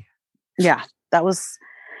 180. Yeah, that was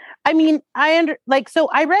I mean, so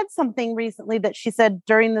I read something recently that she said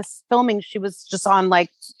during this filming, she was just on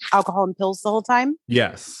like alcohol and pills the whole time.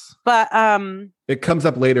 Yes. But it comes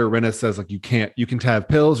up later. Rinna says like, you can have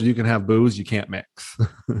pills or you can have booze. You can't mix.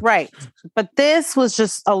 Right. But this was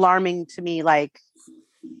just alarming to me. Like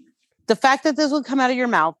the fact that this would come out of your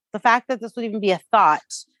mouth, the fact that this would even be a thought,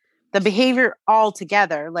 the behavior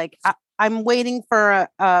altogether, like I'm waiting for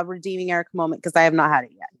a redeeming Erica moment because I have not had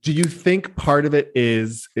it yet. Do you think part of it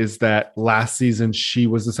is that last season she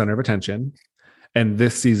was the center of attention and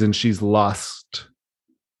this season she's lost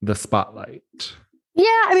the spotlight? Yeah,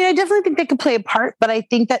 I mean, I definitely think they could play a part, but I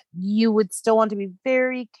think that you would still want to be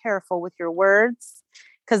very careful with your words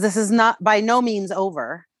because this is not by no means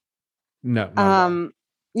over. No.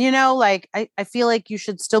 Like I feel like you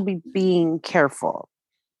should still be being careful.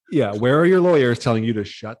 Yeah, where are your lawyers telling you to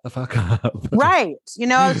shut the fuck up? Right.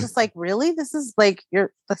 I was just like, really? This is like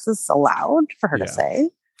this is allowed for her to say.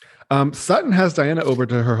 Sutton has Diana over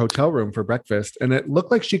to her hotel room for breakfast, and it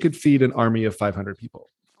looked like she could feed an army of 500 people.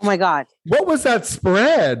 Oh my God. What was that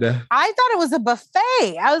spread? I thought it was a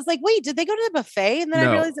buffet. I was like, wait, did they go to the buffet? And then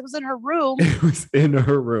I realized it was in her room. It was in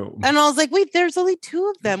her room. And I was like, wait, there's only 2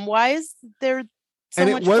 of them. Why is there so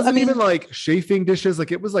and much? It wasn't even like chafing dishes.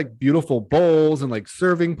 Like it was like beautiful bowls and like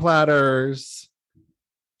serving platters.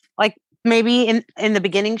 Like maybe in the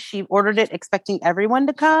beginning, she ordered it expecting everyone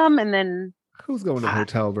to come. And then who's going to a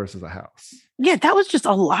hotel versus a house? Yeah, that was just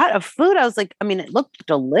a lot of food. I was like, I mean, it looked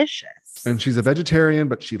delicious. And she's a vegetarian,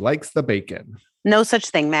 but she likes the bacon. No such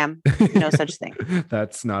thing, ma'am. No such thing.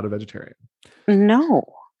 That's not a vegetarian. No.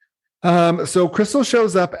 So Crystal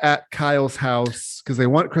shows up at Kyle's house because they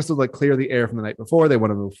want Crystal to like clear the air from the night before. They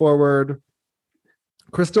want to move forward.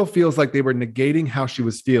 Crystal feels like they were negating how she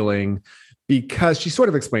was feeling because she sort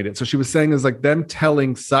of explained it. So she was saying is like them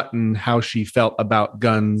telling Sutton how she felt about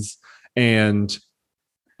guns and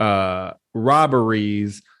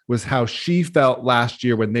robberies was how she felt last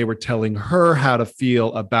year when they were telling her how to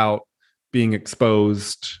feel about being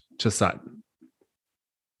exposed to Sutton.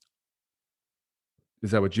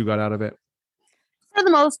 Is that what you got out of it? For the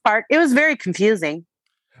most part, it was very confusing.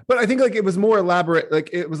 But I think like it was more elaborate. Like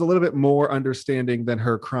it was a little bit more understanding than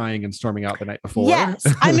her crying and storming out the night before. Yes.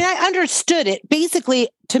 I mean, I understood it. Basically,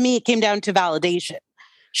 to me, it came down to validation.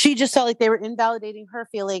 She just felt like they were invalidating her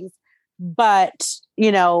feelings, but,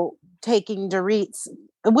 taking Dorit's,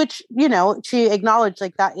 which, she acknowledged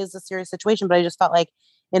like that is a serious situation. But I just felt like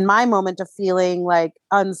in my moment of feeling like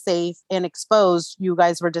unsafe and exposed, you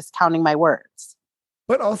guys were discounting my words.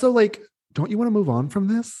 But also like, don't you want to move on from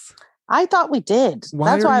this? I thought we did.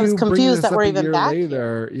 That's why I was confused that we're even back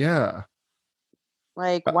later. Yeah.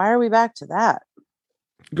 Like, why are we back to that?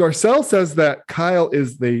 Garcelle says that Kyle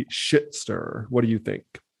is the shit stirrer. What do you think?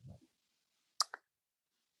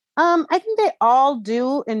 I think they all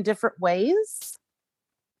do in different ways.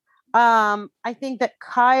 I think that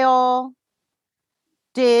Kyle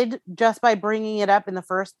did just by bringing it up in the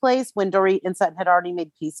first place when Dorit and Sutton had already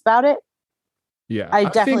made peace about it. Yeah, I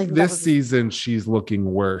definitely think this season she's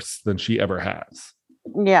looking worse than she ever has.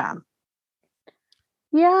 Yeah.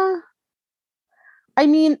 Yeah. I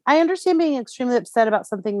mean, I understand being extremely upset about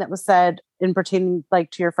something that was said in pertaining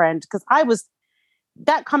like to your friend, because I was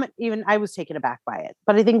taken aback by it.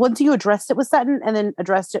 But I think once you addressed it with Sutton and then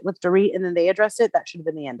addressed it with Dorit and then they addressed it, that should have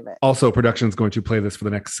been the end of it. Also, production's going to play this for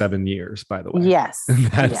the next 7 years, by the way. Yes.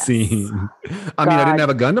 That scene. I mean, I didn't have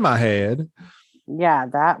a gun to my head. Yeah,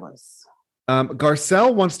 that was...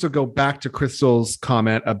 Garcelle wants to go back to Crystal's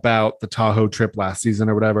comment about the Tahoe trip last season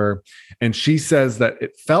or whatever. And she says that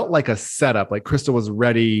it felt like a setup, like Crystal was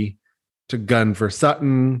ready to gun for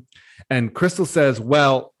Sutton. And Crystal says,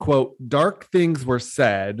 well, quote, dark things were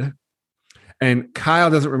said. And Kyle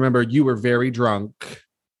doesn't remember, you were very drunk.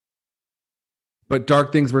 But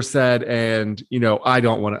dark things were said. And,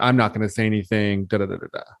 I'm not going to say anything. Da, da, da, da,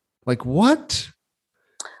 da. Like, what?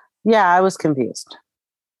 Yeah, I was confused.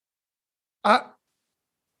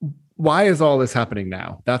 Why is all this happening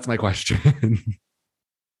now? That's my question.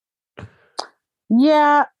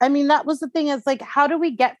 Yeah, I mean, that was the thing. Is like, how do we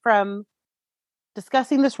get from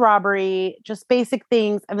discussing this robbery, just basic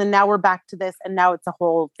things, and then now we're back to this, and now it's a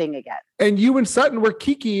whole thing again. And you and Sutton were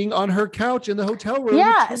kikiing on her couch in the hotel room.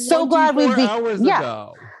 Yeah, so glad we've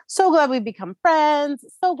ago. So glad we've become friends.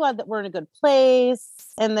 So glad that we're in a good place.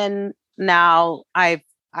 And then now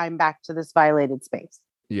I'm back to this violated space.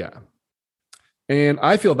 Yeah. And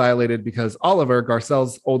I feel violated because Oliver,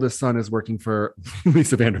 Garcelle's oldest son, is working for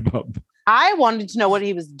Lisa Vanderpump. I wanted to know what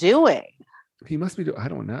he was doing. He must be I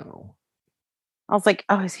don't know. I was like,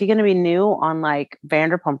 oh, is he going to be new on like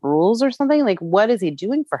Vanderpump Rules or something? Like, what is he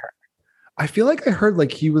doing for her? I feel like I heard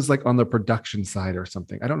like he was like on the production side or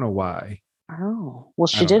something. I don't know why. Oh, well,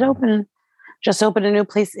 I she don't did know. open a new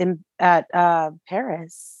place in at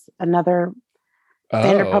Paris, another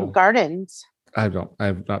Vanderpump Oh, Gardens. I've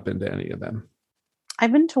not been to any of them.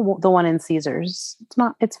 I've been to the one in Caesars.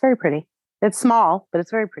 It's very pretty. It's small, but it's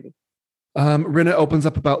very pretty. Rinna opens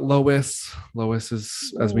up about Lois. Lois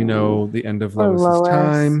is, as we know, the end of Poor Lois's Lois.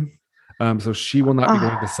 time. So she will not be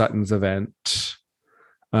going to Ah, Sutton's event.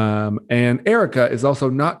 And Erica is also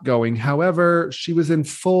not going. However, she was in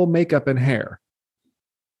full makeup and hair.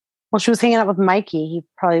 well, she was hanging out with Mikey. He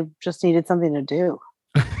probably just needed something to do.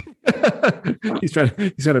 He's trying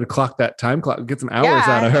to clock that time clock, get some hours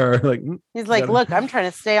out of Yeah. her. Like He's like, gotta. look, I'm trying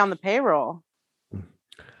to stay on the payroll.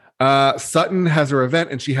 Sutton has her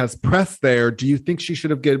event and she has press there. Do you think she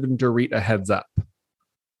should have given Dorit a heads up?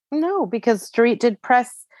 No, because Dorit did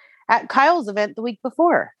press at Kyle's event the week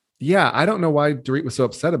before. Yeah, I don't know why Dorit was so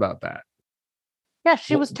upset about that. Yeah,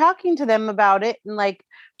 she was talking to them about it and like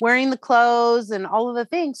wearing the clothes and all of the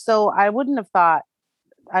things. So I wouldn't have thought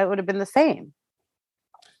I would have been the same.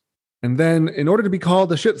 And then, in order to be called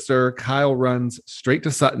the shitster, Kyle runs straight to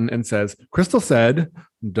Sutton and says, Crystal said,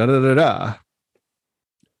 da da da da.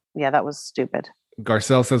 Yeah, that was stupid.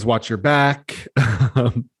 Garcelle says, watch your back.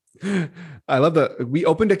 I love we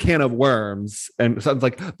opened a can of worms and Sutton's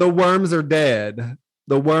like, the worms are dead.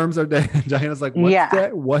 The worms are dead. Diana's like, what's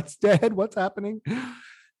dead? What's dead? What's happening?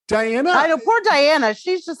 Diana. I know, poor Diana.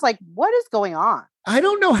 She's just like, what is going on? I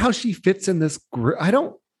don't know how she fits in this group. I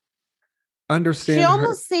don't understand. She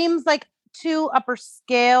almost seems like too upper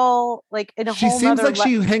scale, like in a she whole seems like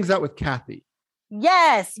she hangs out with Kathy.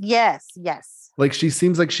 Yes. Like she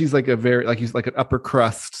seems like she's like a very like he's like an upper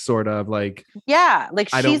crust sort of like. Yeah, like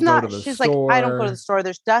she's not. She's store. like, I don't go to the store.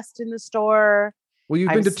 There's dust in the store. Well,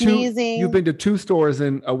 you've been to sneezing. You've been to 2 stores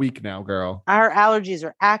in a week now, girl. Our allergies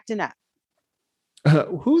are acting up.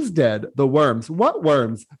 Who's dead? The worms. What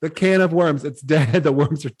worms? The can of worms. It's dead. The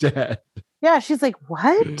worms are dead. Yeah, she's like,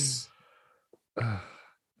 what?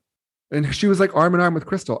 And she was like arm in arm with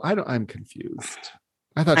Crystal. I'm confused.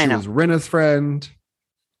 I thought she was Rinna's friend.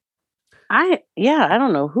 I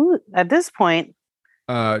don't know who at this point.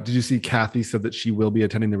 Did you see Kathy said that she will be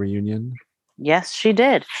attending the reunion? Yes, she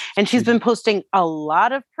did. And she's been posting a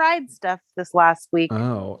lot of pride stuff this last week.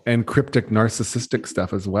 Oh, and cryptic narcissistic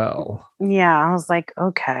stuff as well. Yeah, I was like,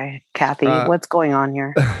 okay, Kathy, what's going on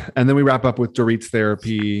here? And then we wrap up with Dorit's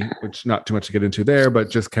therapy, which not too much to get into there,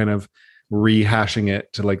 but just kind of rehashing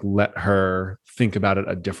it to like let her think about it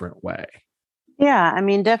a different way. Yeah, I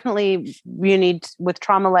mean, definitely you need, with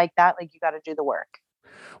trauma like that, like you got to do the work.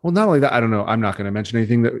 Well, not only that, I don't know. I'm not going to mention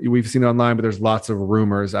anything that we've seen online, but there's lots of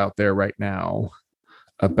rumors out there right now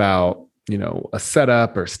about, a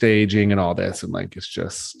setup or staging and all this. And like, it's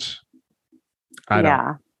just, I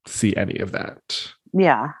don't see any of that.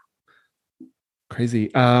 Yeah. Crazy.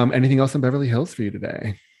 Anything else in Beverly Hills for you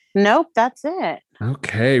today? Nope, that's it.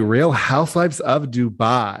 Okay. Real Housewives of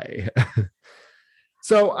Dubai.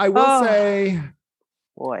 So I will say,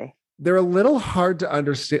 boy, they're a little hard to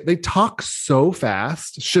understand. They talk so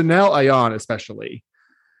fast. Chanel Ayan, especially.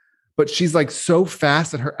 But she's like so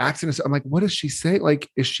fast and her accent is, I'm like, what does she say? Like,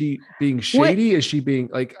 is she being shady? Is she being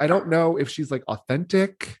like, I don't know if she's like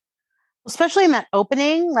authentic. Especially in that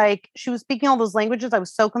opening, like she was speaking all those languages. I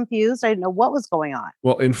was so confused. I didn't know what was going on.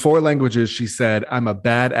 Well, in 4 languages, she said, I'm a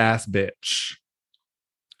badass bitch.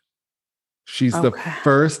 She's the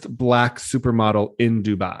first Black supermodel in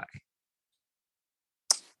Dubai.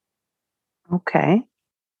 Okay.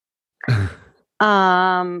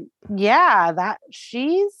 Yeah, that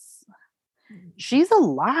she's a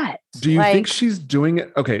lot. Do you think she's doing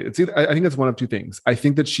it? Okay, it's either, I think it's one of 2 things. I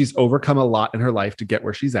think that she's overcome a lot in her life to get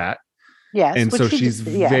where she's at. Yes. And so she's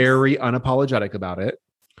very unapologetic about it.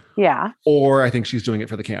 Yeah. Or I think she's doing it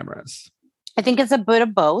for the cameras. I think it's a bit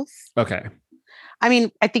of both. Okay. I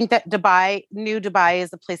mean, I think that New Dubai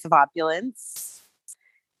is a place of opulence.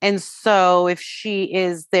 And so if she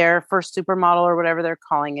is their first supermodel or whatever they're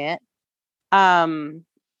calling it,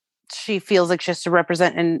 she feels like she has to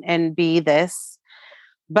represent and be this.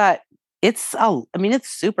 But it's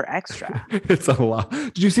super extra. It's a lot.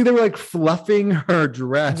 Did you see they were like fluffing her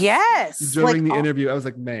dress? Yes. During the interview. I was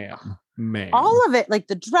like, ma'am. All of it, like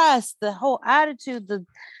the dress, the whole attitude, the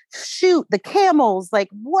shoot, the camels, like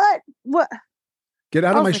what? Get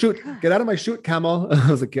out of my shoot. Get out of my shoot, camel. I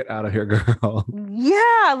was like, get out of here, girl.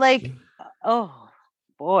 Yeah, like, oh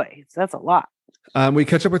boy, that's a lot. We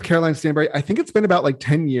catch up with Caroline Stanbury. I think it's been about like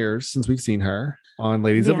 10 years since we've seen her on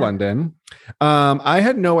Ladies of London. I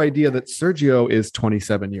had no idea that Sergio is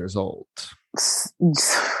 27 years old.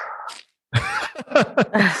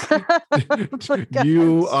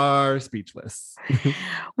 You are speechless. I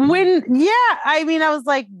mean, I was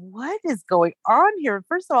like, what is going on here?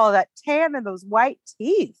 First of all, that tan and those white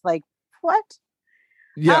teeth, like what?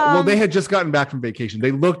 Yeah, well, they had just gotten back from vacation.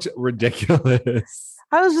 They looked ridiculous.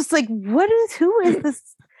 I was just like, who is this?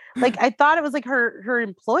 Like, I thought it was like her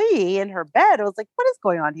employee in her bed. I was like, what is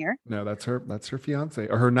going on here? No, that's her fiance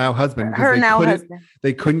or her now husband. Her now husband.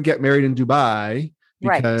 They couldn't get married in Dubai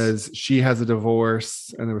because right. she has a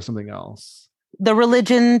divorce and there was something else. The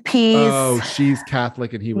religion piece. Oh, she's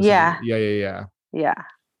Catholic and he was. Yeah. Yeah.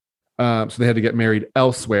 So they had to get married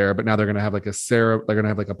elsewhere, but now they're going to have like they're going to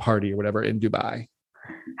have like a party or whatever in Dubai.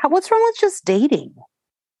 What's wrong with just dating?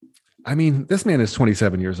 I mean, this man is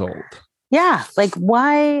 27 years old. Yeah. Like,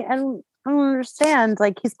 why? I don't understand.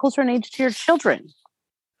 Like, he's closer in age to your children.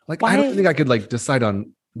 Like, why? I don't think I could like decide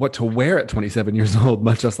on what to wear at 27 years old,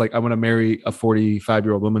 much less like I want to marry a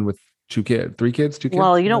 45-year-old woman with 2 kids.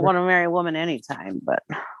 Well, you don't want to marry a woman anytime, but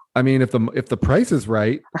I mean, if the price is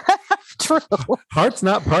right. True. Heart's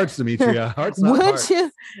not parts, Demetria. Heart's not parts.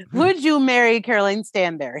 Would you marry Caroline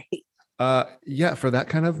Stanbury? Yeah, for that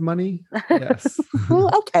kind of money. Yes.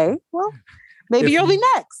 Well, okay. Well, maybe you'll be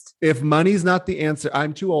next. If money's not the answer,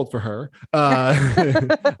 I'm too old for her.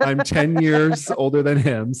 I'm 10 years older than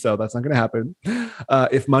him, so that's not going to happen.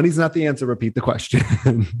 If money's not the answer, repeat the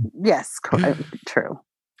question. Yes, true.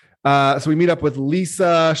 So we meet up with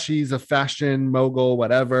Lisa. She's a fashion mogul,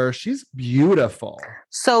 whatever. She's beautiful.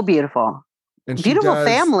 So beautiful. And beautiful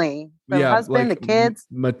family. The husband, like the kids.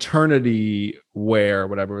 Maternity wear,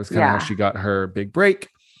 whatever was kind of how she got her big break.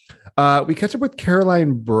 We catch up with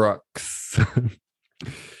Caroline Brooks.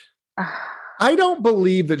 I don't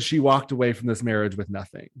believe that she walked away from this marriage with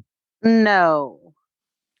nothing. No.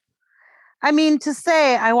 I mean, to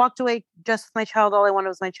say I walked away just with my child, all I wanted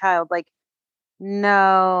was my child. Like,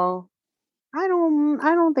 no, I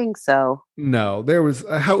don't think so. No, there was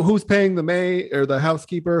who's paying the maid or the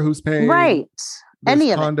housekeeper? Who's paying? Right.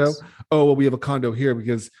 Any condo? Of it. Oh, well, we have a condo here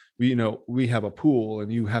because we have a pool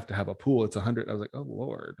and you have to have a pool. It's $100. I was like, oh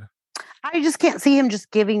Lord. I just can't see him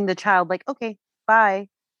just giving the child like, okay, bye.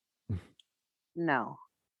 No.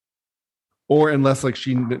 Or unless like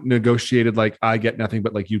she negotiated like I get nothing,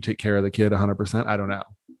 but like you take care of the kid 100%. I don't know.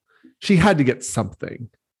 She had to get something.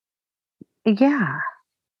 Yeah.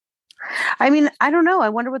 I mean, I don't know. I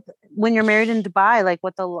wonder when you're married in Dubai, like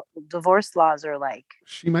what the divorce laws are like.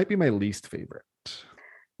 She might be my least favorite.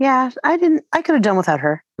 Yeah, I could have done without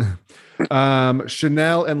her.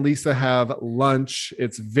 Chanel and Lisa have lunch.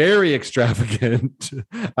 It's very extravagant.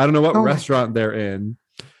 I don't know what restaurant they're in.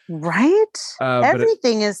 Right?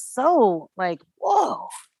 Everything is so like, whoa.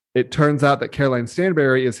 It turns out that Caroline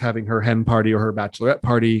Stanbury is having her hen party or her bachelorette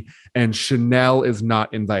party, and Chanel is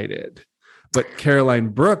not invited. But Caroline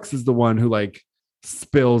Brooks is the one who like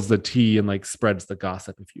spills the tea and like spreads the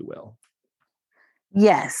gossip, if you will.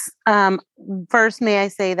 Yes. First, may I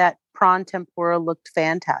say that prawn tempura looked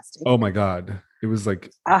fantastic. Oh my God. It was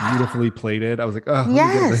like beautifully plated. I was like, oh,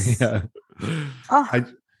 yes. Yeah.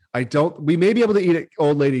 We may be able to eat at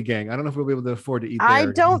Old Lady Gang. I don't know if we'll be able to afford to eat there. I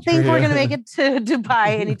don't think we're going to make it to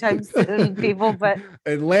Dubai anytime soon, people, but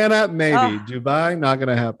Atlanta, maybe. Dubai, not going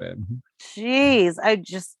to happen. Jeez.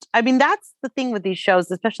 I mean, that's the thing with these shows,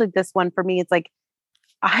 especially this one for me. It's like,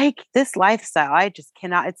 this lifestyle, I just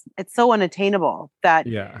cannot, it's so unattainable that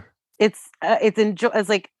it's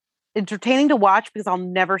like entertaining to watch because I'll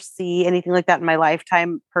never see anything like that in my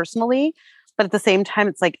lifetime personally. But at the same time,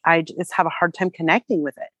 it's like, I just have a hard time connecting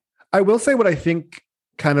with it. I will say what I think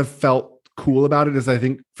kind of felt cool about it is I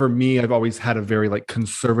think for me, I've always had a very like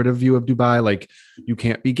conservative view of Dubai. Like you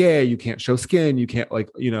can't be gay, you can't show skin, you can't like,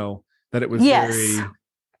 that it was very,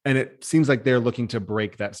 and it seems like they're looking to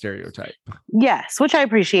break that stereotype. Yes, which I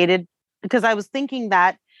appreciated because I was thinking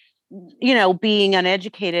that, being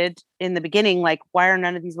uneducated in the beginning, like why are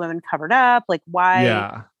none of these women covered up? Like why,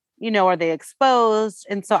 are they exposed?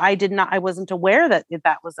 And so I wasn't aware that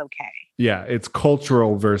was okay. Yeah. It's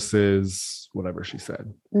cultural versus whatever she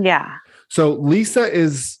said. Yeah. So Lisa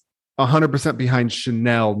is 100% behind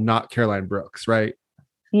Chanel, not Caroline Brooks, right?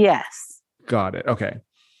 Yes. Got it. Okay.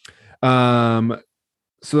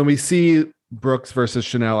 So then we see Brooks versus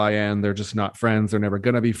Chanel Ayan. They're just not friends. They're never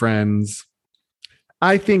going to be friends.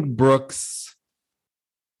 I think Brooks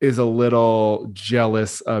is a little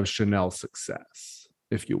jealous of Chanel's success,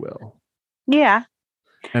 if you will. Yeah.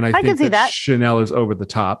 And I think can see that Chanel is over the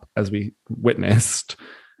top, as we witnessed,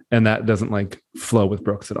 and that doesn't like flow with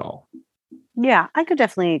Brooks at all. Yeah, I could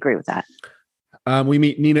definitely agree with that. We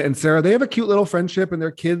meet Nina and Sarah. They have a cute little friendship and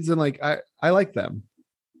they're kids, and like I like them.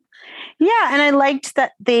 Yeah, and I liked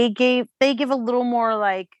that they give a little more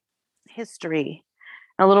like history,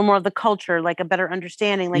 a little more of the culture, like a better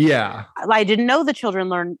understanding. Like, Yeah. I didn't know the children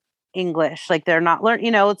learn English. Like they're not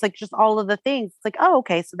learning, it's like just all of the things. It's like, oh,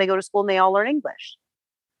 okay. So they go to school and they all learn English.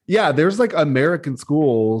 Yeah. There's like American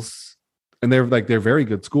schools and they're very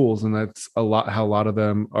good schools. And that's how a lot of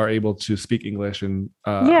them are able to speak English and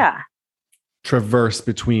traverse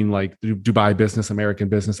between like Dubai business, American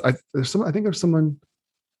business. I think there's someone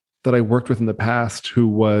that I worked with in the past who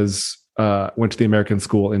went to the American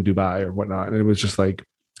school in Dubai or whatnot. And it was just like,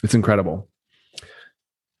 it's incredible.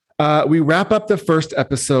 We wrap up the first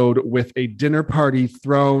episode with a dinner party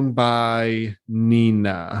thrown by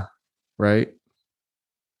Nina, right?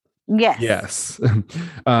 Yes.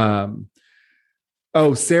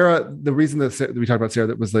 Sarah, the reason that we talked about Sarah,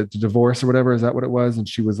 that was like the divorce or whatever, is that what it was? And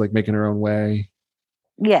she was like making her own way.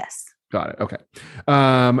 Yes. Got it. Okay.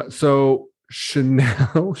 So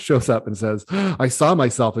Chanel shows up and says, I saw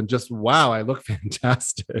myself and just, wow, I look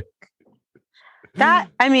fantastic.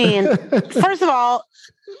 First of all,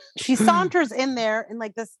 she saunters in there in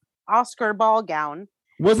like this Oscar ball gown.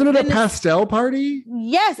 Wasn't it a pastel party?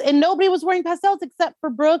 Yes. And nobody was wearing pastels except for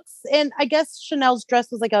Brooks. And I guess Chanel's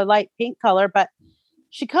dress was like a light pink color, but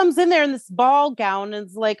she comes in there in this ball gown and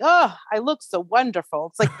is like, oh, I look so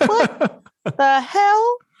wonderful. It's like, what the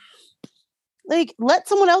hell? Like, let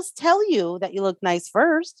someone else tell you that you look nice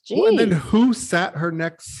first. Jeez. Well, and then who sat her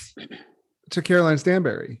next to Caroline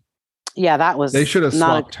Stanbury? Yeah, they should have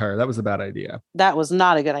swapped her. That was a bad idea. That was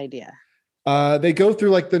not a good idea. They go through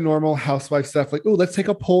like the normal housewife stuff, like, oh, let's take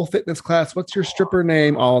a pole fitness class. What's your stripper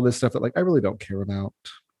name? All this stuff that like I really don't care about.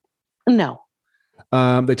 No.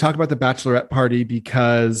 They talk about the bachelorette party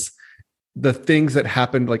because the things that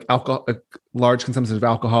happened, like alcohol, large consumption of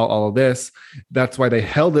alcohol, all of this. That's why they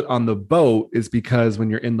held it on the boat, is because when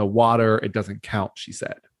you're in the water, it doesn't count, she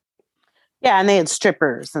said. Yeah, and they had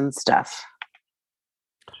strippers and stuff.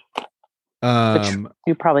 Which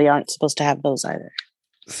you probably aren't supposed to have those either.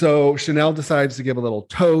 So Chanel decides to give a little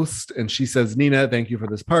toast, and she says, Nina, thank you for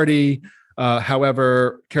this party.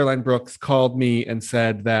 However, Caroline Brooks called me and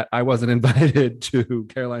said that I wasn't invited to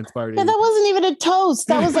Caroline's party. Yeah, that wasn't even a toast.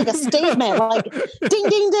 That was like a statement. Like, ding,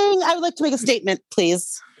 ding, ding. I would like to make a statement,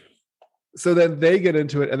 please. So then they get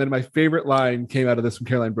into it. And then my favorite line came out of this from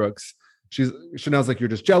Caroline Brooks. Chanel's like, you're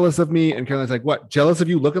just jealous of me. And Caroline's like, what? Jealous of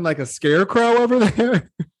you looking like a scarecrow over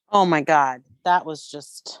there? Oh my God. That was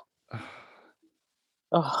just,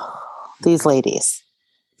 these ladies.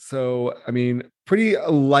 So, I mean, pretty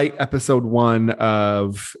light episode 1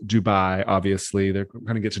 of Dubai. Obviously, they're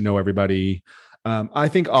going to get to know everybody. I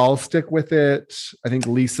think I'll stick with it. I think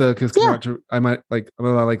Lisa, because I'm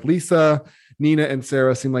like Lisa, Nina, and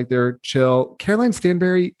Sarah seem like they're chill. Caroline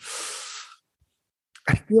Stanbury,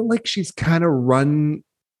 I feel like she's kind of run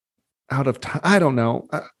out of time. I don't know.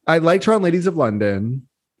 I liked her on Ladies of London.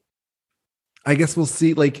 I guess we'll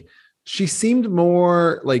see. Like, she seemed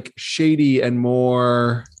more like shady and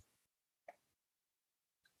more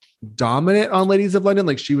dominant on Ladies of London.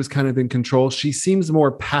 Like, she was kind of in control. She seems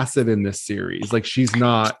more passive in this series. Like, she's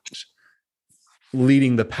not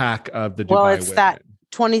leading the pack of the Dubai women. That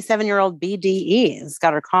 27-year-old BDE has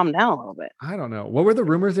got her calm down a little bit. I don't know. What were the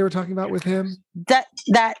rumors they were talking about with him? That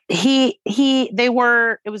it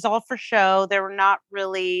was all for show. They were not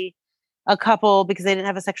really a couple because they didn't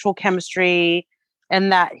have a sexual chemistry,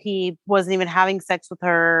 and that he wasn't even having sex with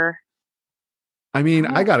her. I mean,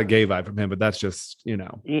 I got a gay vibe from him, but that's just,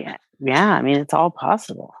 Yeah. I mean, it's all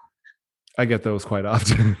possible. I get those quite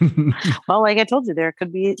often. Well, like I told you, there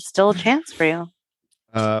could be still a chance for you.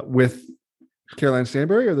 With Caroline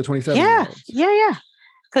Stanbury or the 27-year-old? Yeah.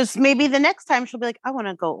 Because maybe the next time she'll be like, I want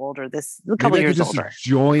to go older. A couple years older.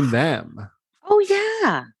 Join them. Oh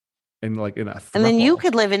yeah. And like in a throuple. And then you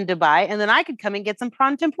could live in Dubai, and then I could come and get some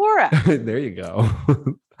prawn tempura. There you go.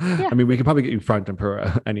 Yeah. I mean, we could probably get you prawn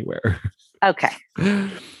tempura anywhere. Okay.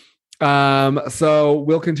 So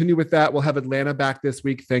we'll continue with that. We'll have Atlanta back this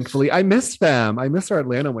week. Thankfully, I miss them. I miss our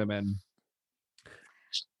Atlanta women.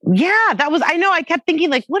 Yeah, I know. I kept thinking,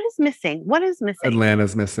 like, what is missing?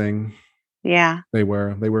 Atlanta's missing. Yeah, they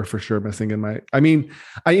were for sure missing you know what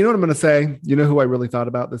I'm going to say? You know who I really thought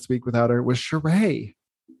about this week without her was Sheree.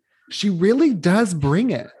 She really does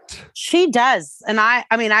bring it. She does. And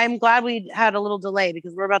I'm glad we had a little delay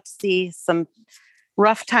because we're about to see some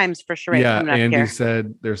rough times for Sheree. Yeah, Andy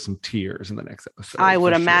said there's some tears in the next episode. I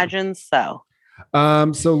would imagine so.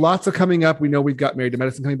 So lots of coming up. We know we've got Married to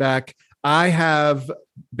Medicine coming back. I have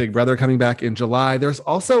Big Brother coming back in July. There's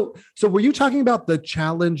also, so were you talking about the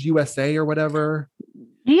Challenge USA or whatever?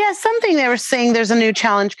 Yeah, something they were saying there's a new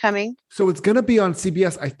challenge coming. So it's going to be on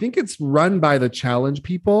CBS. I think it's run by the Challenge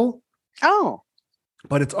people. Oh.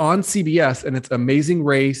 But it's on CBS and it's Amazing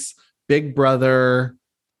Race, Big Brother,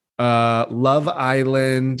 Love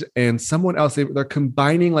Island, and someone else. They're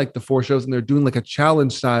combining like the 4 shows and they're doing like a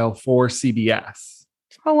challenge style for CBS.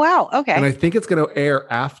 Oh, wow. Okay. And I think it's going to air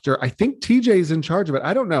after. I think TJ's in charge of it.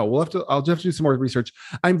 I don't know. I'll have to do some more research.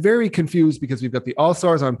 I'm very confused because we've got the All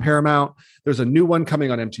Stars on Paramount. There's a new one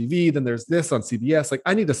coming on MTV. Then there's this on CBS. Like,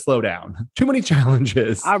 I need to slow down. Too many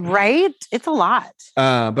challenges. Right. It's a lot.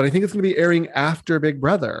 But I think it's going to be airing after Big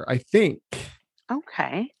Brother, I think.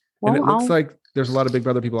 Okay. Well, and it looks like there's a lot of Big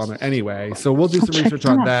Brother people on there anyway. So we'll do some research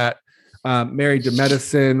on that. Married to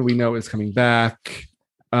Medicine, we know is coming back.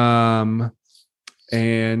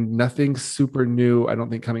 And nothing super new, I don't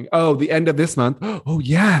think, coming. Oh, the end of this month. Oh,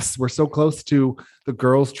 yes. We're so close to the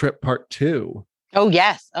Girls Trip Part 2. Oh,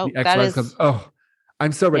 yes. Oh, that is.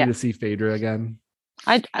 I'm so ready to see Phaedra again.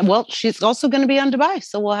 Well, she's also going to be on Dubai.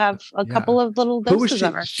 So we'll have a couple of little doses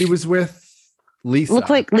of her. She was with Lisa. Looked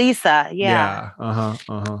like Lisa. Yeah.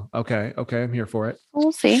 Okay. I'm here for it.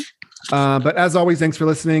 We'll see. But as always, thanks for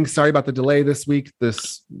listening. Sorry about the delay this week.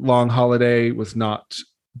 This long holiday was not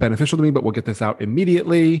beneficial to me, but we'll get this out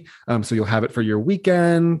immediately. So you'll have it for your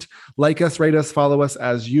weekend. Like us, rate us, follow us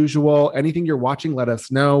as usual. Anything you're watching, let us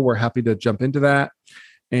know. We're happy to jump into that.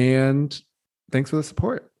 And thanks for the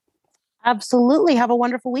support. Absolutely. Have a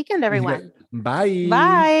wonderful weekend, everyone. Bye.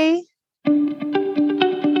 Bye.